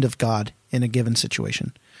and mind of God in a given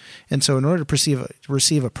situation. And so in order to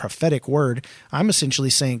receive a prophetic word, I'm essentially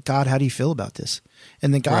saying, God, how do you feel about this?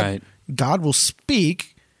 And then God will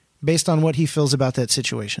speak based on what he feels about that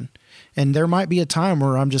situation. And there might be a time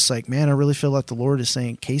where I'm just like, man, I really feel like the Lord is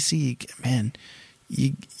saying, Casey, man,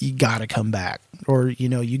 you got to come back, or,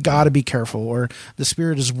 you got to be careful, or the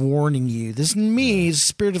Spirit is warning you. This is me, the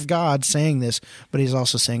Spirit of God saying this, but he's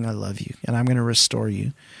also saying, I love you and I'm going to restore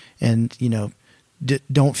you. And,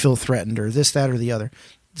 don't feel threatened, or this, that, or the other.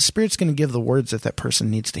 The Spirit's going to give the words that person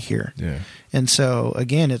needs to hear. Yeah. And so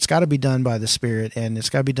again, it's got to be done by the Spirit, and it's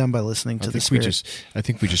got to be done by listening to the Spirit. I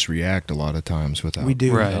think we just react a lot of times without. We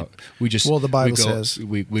do. Right. The Bible says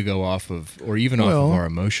we go off of, or even off of our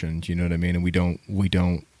emotions. You know what I mean? And we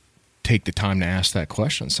don't take the time to ask that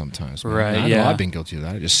question sometimes. Man. Right. I know I've been guilty of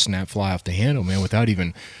that. I just fly off the handle, man, without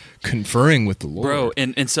even conferring with the Lord. Bro,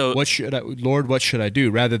 and so Lord, what should I do?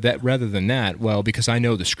 Rather than that, well, because I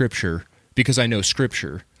know the Scripture. Because I know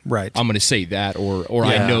Scripture, right? I'm going to say that, or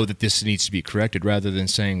I know that this needs to be corrected, rather than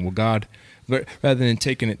saying, "Well, God," rather than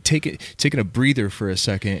taking a breather for a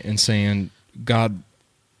second and saying, "God,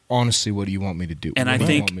 honestly, what do you want me to do?" And I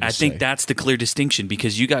think that's the clear distinction,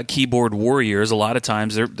 because you got keyboard warriors. A lot of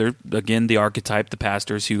times, they're again the archetype, the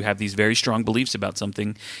pastors who have these very strong beliefs about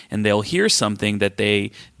something, and they'll hear something that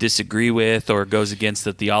they disagree with or goes against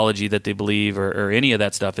the theology that they believe, or any of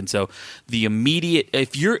that stuff. And so the immediate,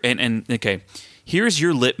 if you're okay, here's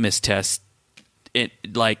your litmus test.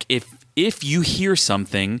 If you hear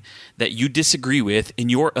something that you disagree with,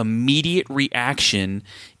 and your immediate reaction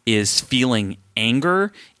is feeling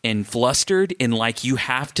anger and flustered and like you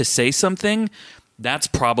have to say something, that's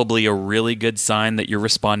probably a really good sign that you're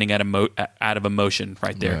responding out of emotion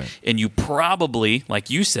right there. Right. And you probably, like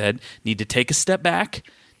you said, need to take a step back,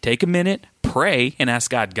 take a minute, pray, and ask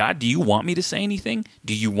God, do you want me to say anything?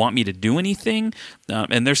 Do you want me to do anything?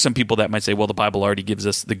 And there's some people that might say, well, the Bible already gives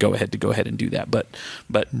us the go ahead to go ahead and do that. But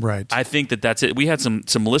right. I think that's it. We had some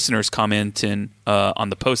listeners comment on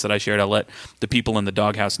the post that I shared. I'll let the people in the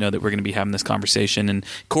doghouse know that we're going to be having this conversation. And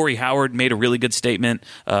Corey Howard made a really good statement.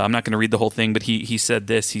 I'm not going to read the whole thing, but he said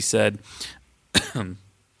this. He said,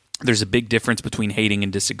 there's a big difference between hating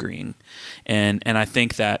and disagreeing. And I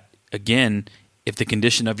think that, again, if the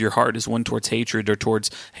condition of your heart is one towards hatred, or towards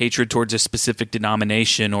a specific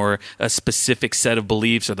denomination or a specific set of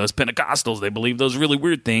beliefs, or those Pentecostals, they believe those really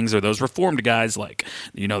weird things, or those Reformed guys,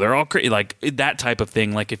 they're all crazy, like that type of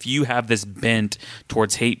thing. Like if you have this bent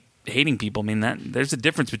towards hating people, that there's a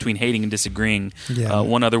difference between hating and disagreeing. Yeah.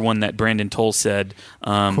 One other one that Brandon Toll said,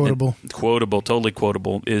 totally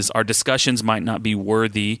quotable, is our discussions might not be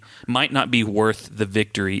worth the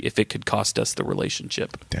victory if it could cost us the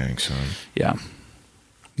relationship. Dang, son. Yeah.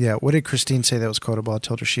 Yeah. What did Christine say that was quotable? I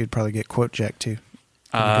told her she would probably get quote jacked too.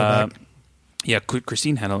 Yeah,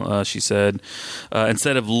 Christine had. She said,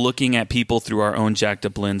 instead of looking at people through our own jacked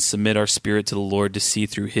up lens, submit our spirit to the Lord to see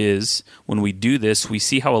through His. When we do this, we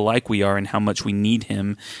see how alike we are and how much we need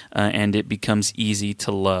Him, and it becomes easy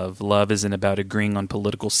to love. Love isn't about agreeing on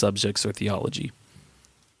political subjects or theology.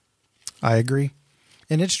 I agree,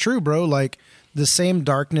 and it's true, bro. Like the same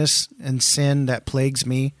darkness and sin that plagues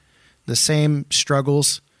me, the same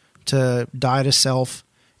struggles to die to self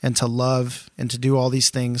and to love and to do all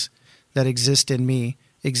these things that exist in me,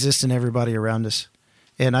 exist in everybody around us.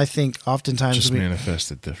 And I think oftentimes just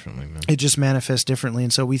manifested differently, man. It just manifests differently.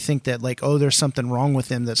 And so we think that like, oh, there's something wrong with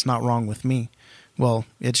him that's not wrong with me. Well,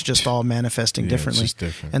 it's just all manifesting differently. It's just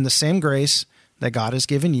different. And the same grace that God has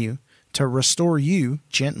given you to restore you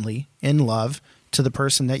gently in love to the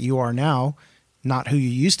person that you are now, not who you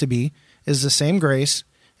used to be, is the same grace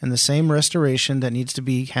and the same restoration that needs to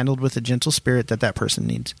be handled with a gentle spirit that person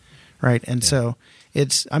needs. Right. And so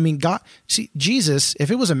it's, I mean, God, see, Jesus, if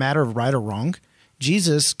it was a matter of right or wrong,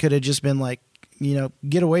 Jesus could have just been like, you know,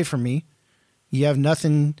 get away from me. You have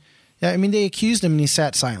nothing. I mean, they accused him and he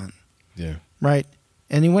sat silent. Yeah. Right.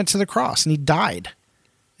 And he went to the cross and he died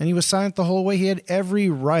and he was silent the whole way. He had every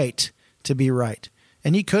right to be right.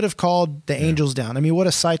 And he could have called the angels down. I mean, what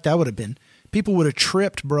a sight that would have been. People would have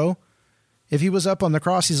tripped, bro. If he was up on the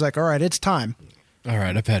cross, he's like, all right, it's time. All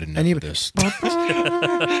right, I've had enough of this.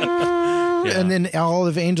 And then all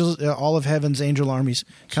of heaven's angel armies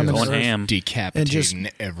coming to earth, decapitating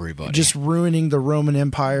everybody, just ruining the Roman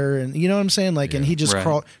Empire, and you know what I'm saying? Like, and he just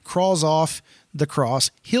crawls off the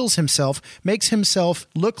cross, heals himself, makes himself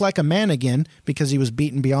look like a man again because he was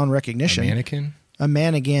beaten beyond recognition. A mannequin? A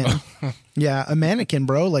man again. Yeah, a mannequin,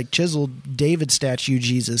 bro. Like chiseled David statue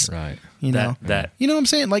Jesus. Right. You know that. You know what I'm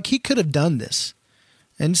saying? Like he could have done this,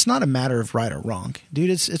 and it's not a matter of right or wrong, dude.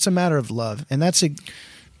 It's a matter of love, and that's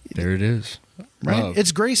there it is. Right? Love.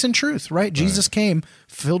 It's grace and truth, right? Jesus came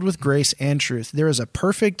filled with grace and truth. There is a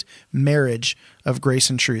perfect marriage of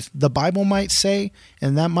grace and truth. The Bible might say,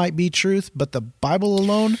 and that might be truth, but the Bible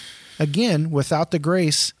alone, again, without the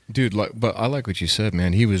grace. Dude, but I like what you said,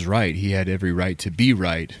 man. He was right. He had every right to be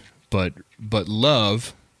right. But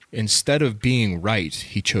love, instead of being right,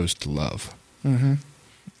 he chose to love. Mm-hmm.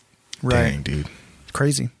 Right. Dang, dude.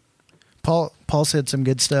 Crazy. Paul said some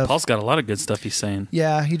good stuff. Paul's got a lot of good stuff he's saying.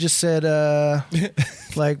 Yeah, he just said,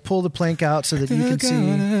 like, pull the plank out so that you can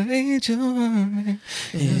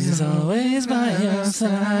see. He's always by your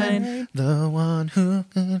side. The one who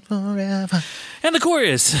can forever. And the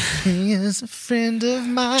chorus. He is a friend of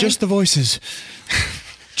mine. Just the voices.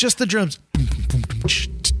 Just the drums.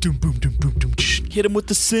 Hit him with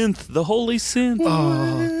the synth, the holy synth.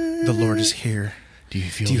 Oh, the Lord is here. Do you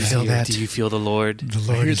feel that? Do you feel the Lord? The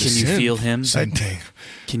Lord is Can you feel Him?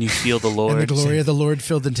 Can you feel the Lord? And the glory of the Lord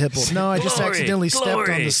filled the temple. No, I just accidentally stepped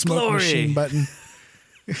on the smoke machine button.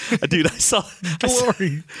 Dude, I saw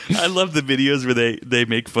glory. I love the videos where they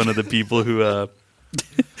make fun of the people who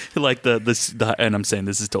like the and I'm saying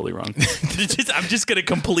this is totally wrong. I'm just going to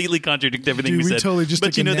completely contradict everything we said. Totally just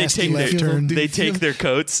but you know, they take their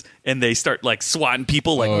coats and they start like swatting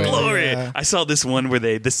people like glory. Yeah. I saw this one where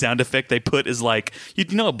the sound effect they put is like, you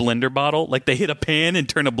know, a blender bottle. Like they hit a pan and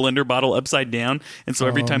turn a blender bottle upside down, and so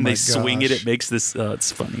every time they swing it makes this.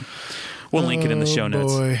 It's funny. We'll link it in the show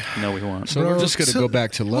notes. No, we won't. So we're just going to go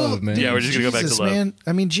back to love, man. Yeah, we're just going to go back to love. Man,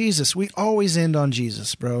 I mean, Jesus. We always end on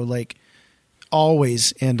Jesus, bro. Like,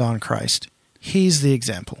 always end on Christ. He's the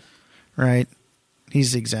example, right?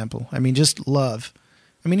 He's the example. I mean, just love.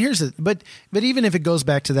 I mean, but even if it goes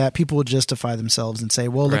back to that, people will justify themselves and say,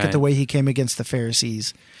 well, look at the way he came against the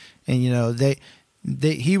Pharisees. And, you know,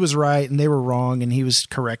 he was right and they were wrong and he was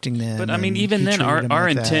correcting them. But I mean, even then, our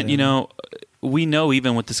intent, you know, we know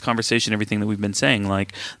even with this conversation, everything that we've been saying,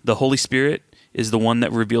 like the Holy Spirit is the one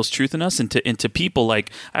that reveals truth in us, and to people. Like,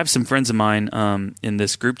 I have some friends of mine in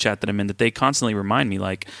this group chat that I'm in that they constantly remind me,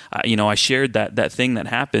 like, you know, I shared that thing that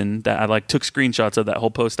happened, that I like took screenshots of that whole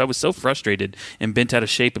post. I was so frustrated and bent out of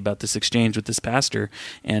shape about this exchange with this pastor,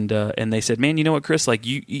 and they said, man, you know what, Chris, like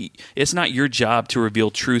it's not your job to reveal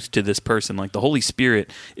truth to this person. Like the Holy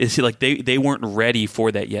Spirit is like they weren't ready for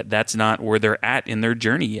that yet. That's not where they're at in their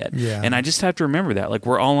journey yet. Yeah. And I just have to remember that, like,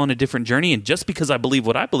 we're all on a different journey, and just because I believe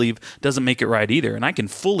what I believe doesn't make it right either, and I can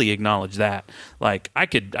fully acknowledge that. Like, I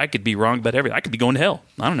could be wrong about everything. I could be going to hell.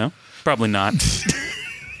 I don't know. Probably not.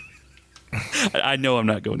 I know I'm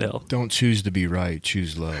not going to hell. Don't choose to be right.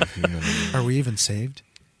 Choose love. You know what I mean? Are we even saved?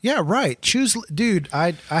 Yeah, right. Choose, dude.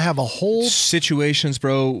 I have a whole situations,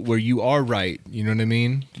 bro, where you are right. You know what I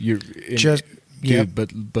mean? You're just dude,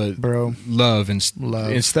 but bro, love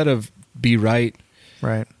instead of be right.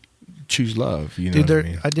 Right. Choose love. You know dude, what I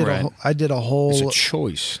mean? I did a whole. It's a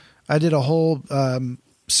choice. I did a whole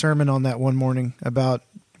sermon on that one morning about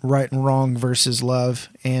right and wrong versus love,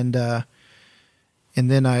 and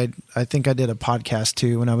then I think I did a podcast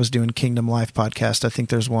too when I was doing Kingdom Life podcast. I think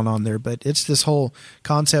there's one on there, but it's this whole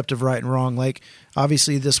concept of right and wrong. Like,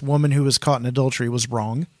 obviously, this woman who was caught in adultery was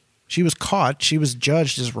wrong. She was caught. She was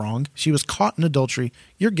judged as wrong. She was caught in adultery.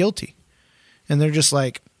 You're guilty. And they're just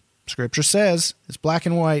like, Scripture says, it's black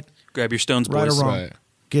and white. Grab your stones, right boys. or wrong. Right.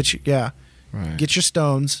 Get your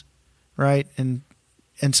stones, right? And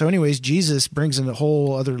so anyways, Jesus brings in a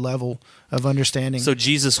whole other level of understanding. So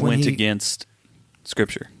Jesus when went he- against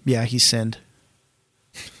Scripture. Yeah, he sinned.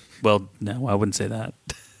 Well, no, I wouldn't say that.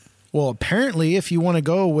 Well, apparently, if you want to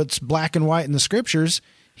go what's black and white in the Scriptures,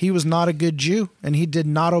 he was not a good Jew, and he did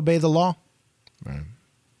not obey the law Right.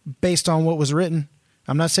 based on what was written.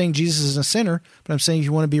 I'm not saying Jesus is a sinner, but I'm saying if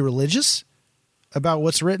you want to be religious about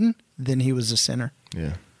what's written, then he was a sinner.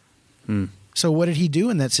 Yeah. So what did he do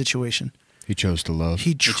in that situation? He chose to love.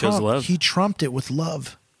 He chose love. He trumped it with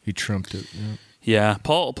love. He trumped it. Yeah. Yeah,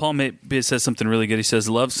 Paul says something really good. He says,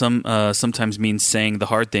 "Love sometimes means saying the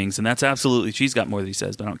hard things," and that's absolutely. She's got more that he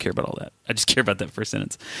says, but I don't care about all that. I just care about that first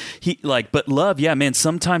sentence. But love, yeah, man.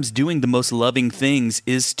 Sometimes doing the most loving things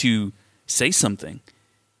is to say something.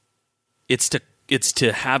 It's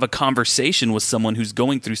to have a conversation with someone who's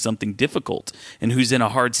going through something difficult and who's in a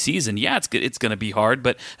hard season. Yeah, it's going to be hard,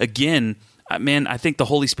 but again, man, I think the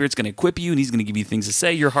Holy Spirit's going to equip you, and He's going to give you things to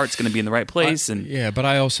say. Your heart's going to be in the right place, But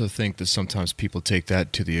I also think that sometimes people take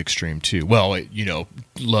that to the extreme too. Well,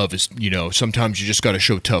 love is, sometimes you just got to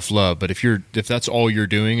show tough love. But if that's all you're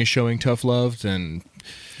doing is showing tough love, then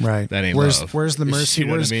Right. that ain't where's, love. Where's the mercy? You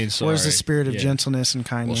know what I where's, mean? where's the Sorry. spirit of Yeah. gentleness and Well,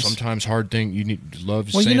 kindness? sometimes hard thing you need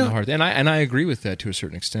love Well, saying the hard thing, and I agree with that to a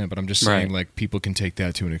certain extent. But I'm just saying, Right. like, people can take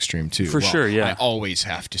that to an extreme too. For sure, yeah. I always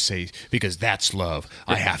have to say, because that's love.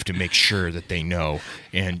 I have to make sure that they know,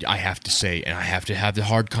 and I have to say, and I have to have the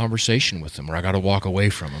hard conversation with them, or I got to walk away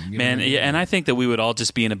from them. You know Man, what I mean? yeah, and I think that we would all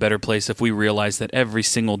just be in a better place if we realized that every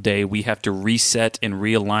single day we have to reset and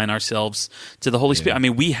realign ourselves to the Holy Spirit. I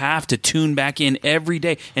mean, we have to tune back in every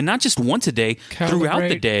day, and not just once a day, throughout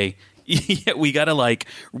the Calibrate. day. Yeah, we gotta I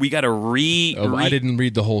didn't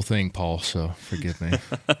read the whole thing, Paul, so forgive me.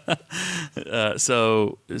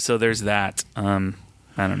 So there's that. I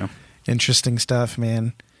don't know. Interesting stuff,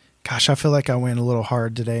 man. Gosh, I feel like I went a little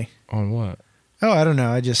hard today. On what? Oh, I don't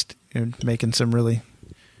know. I just making some really,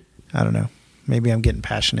 I don't know. Maybe I'm getting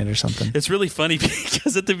passionate or something. It's really funny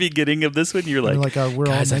because at the beginning of this one, you're like, we're all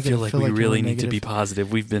guys, I negative. feel like Feel we like we're really need to be negative."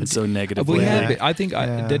 positive. We've been so negative. We lately. have. I think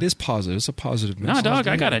Yeah. that is positive. It's a positive No, message. dog,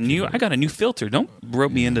 I got a new filter. Don't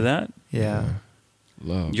rope me into that. Yeah.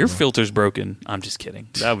 Love. Your filter's broken. I'm just kidding.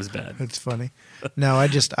 That was bad. It's funny. No, I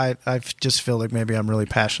just feel like maybe I'm really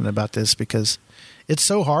passionate about this because it's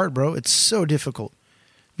so hard, bro. It's so difficult.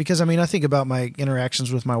 Because I mean, I think about my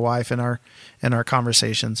interactions with my wife and our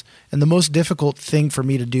conversations, and the most difficult thing for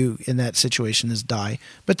me to do in that situation is die.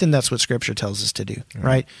 But then that's what Scripture tells us to do,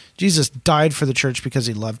 right? Jesus died for the church because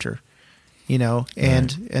he loved her,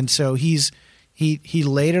 and so he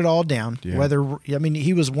laid it all down. Yeah.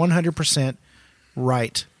 He was 100%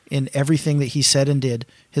 right in everything that he said and did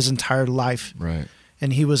his entire life. Right.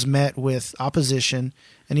 And he was met with opposition,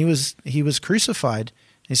 and he was crucified.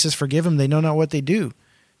 He says, "Forgive them; they know not what they do."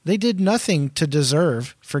 They did nothing to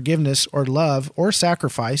deserve forgiveness or love or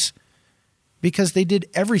sacrifice because they did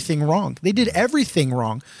everything wrong. They did everything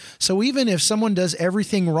wrong. So even if someone does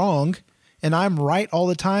everything wrong and I'm right all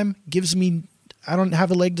the time, I don't have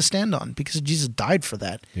a leg to stand on because Jesus died for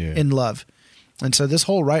that in love. And so this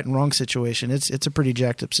whole right and wrong situation, it's a pretty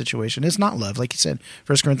jacked up situation. It's not love, like you said,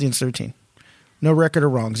 1 Corinthians 13. No record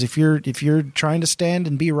of wrongs. If you're trying to stand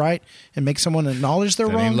and be right and make someone acknowledge they're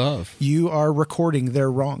That wrong, ain't love. you are recording their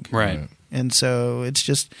wrong. Right. And so it's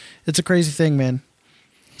a crazy thing, man.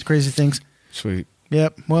 It's crazy things. Sweet.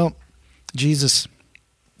 Yep. Well, Jesus.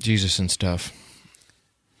 Jesus and stuff.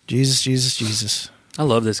 Jesus. I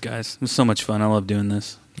love this, guys. It was so much fun. I love doing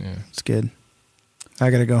this. Yeah. It's good. I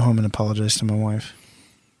got to go home and apologize to my wife.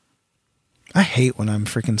 I hate when I'm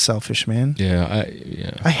freaking selfish, man. Yeah.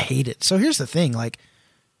 I hate it. So here's the thing, like,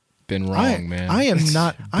 Been wrong, man. I am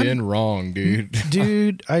not. Been wrong, dude.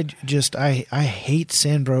 Dude, I hate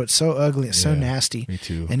sin, bro. It's so ugly. It's so Yeah, nasty. me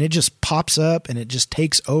too. And it just pops up and it just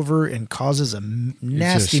takes over and causes a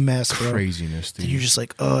nasty It's mess, just bro. craziness, dude. And you're just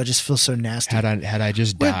like, oh, it just feels so nasty. Had I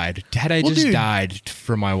just Well, died, had I well, just dude. died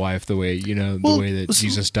for my wife the way the Well, way that so-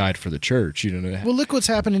 Jesus died for the church, Well, look what's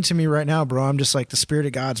happening to me right now, bro. I'm just like, the Spirit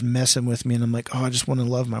of God's messing with me, and I'm like, oh, I just want to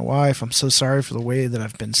love my wife. I'm so sorry for the way that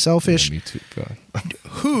I've been selfish. Yeah, me too. God.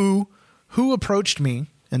 Who approached me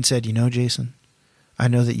and said, Jason, I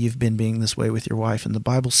know that you've been being this way with your wife. And the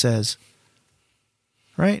Bible says,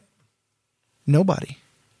 right? Nobody.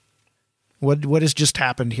 What has just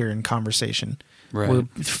happened here in conversation? Right. We're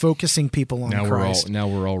focusing people on Christ. Now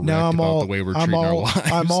we're all wrecked about the way we're treating our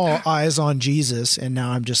wives. I'm all eyes on Jesus, and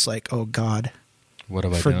now I'm just like, oh God, what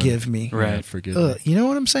have I forgive done? me. Right. Yeah, forgive me. You know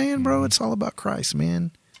what I'm saying, bro? It's all about Christ, man.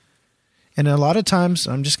 And a lot of times,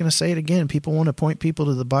 I'm just going to say it again, people want to point people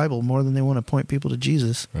to the Bible more than they want to point people to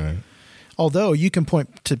Jesus. Right. Although you can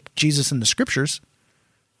point to Jesus in the scriptures,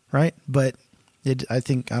 right? But I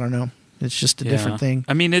don't know. It's just a different thing.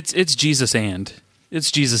 I mean, it's Jesus and.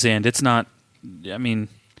 It's Jesus and. It's not, I mean,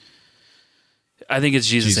 I think it's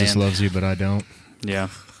Jesus Jesus and. loves you, but I don't. Yeah.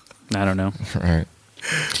 I don't know. All right.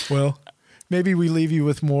 Well, maybe we leave you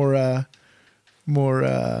with more,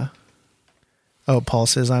 Paul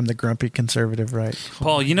says I'm the grumpy conservative, right?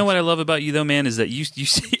 Paul, you know what I love about you though, man, is that you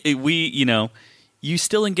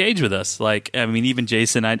still engage with us. Like, I mean, even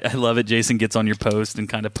Jason, I love it. Jason gets on your post and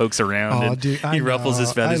kind of pokes around and dude, he ruffles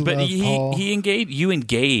his feathers. But Paul. you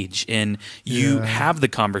engage and you have the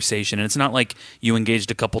conversation. And it's not like you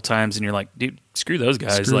engaged a couple times and you're like, dude, screw those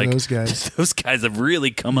guys. Screw like those guys. those guys have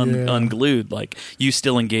really come unglued. Like, you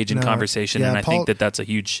still engage in conversation. And I think that's a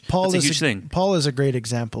huge thing. Paul is a great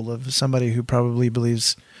example of somebody who probably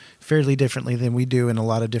believes fairly differently than we do in a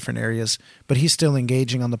lot of different areas, but he's still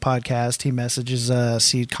engaging on the podcast. He messages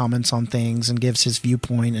us, he comments on things and gives his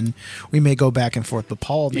viewpoint, and we may go back and forth. But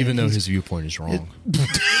Paul, man, even though his viewpoint is wrong.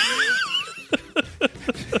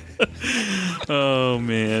 Oh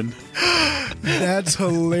man, that's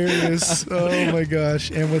hilarious. Oh my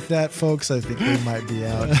gosh. And with that, folks, I think we might be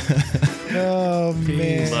out. Oh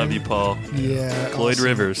man, love you, Paul. Yeah, Floyd awesome.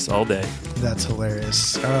 Rivers all day. That's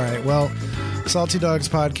hilarious. All right, well, Salty Dogs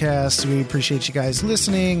Podcast, we appreciate you guys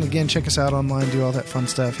listening. Again, check us out online, do all that fun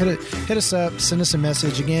stuff. Hit us up, send us a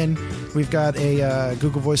message. Again, we've got a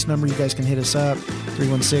Google Voice number. You guys can hit us up,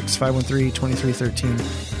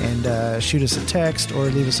 316-513-2313, and shoot us a text or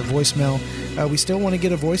leave us a voicemail. We still want to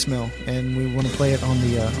get a voicemail, and we want to play it on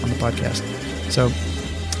the podcast. So,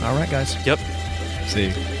 all right, guys. Yep. See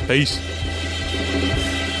you. Peace.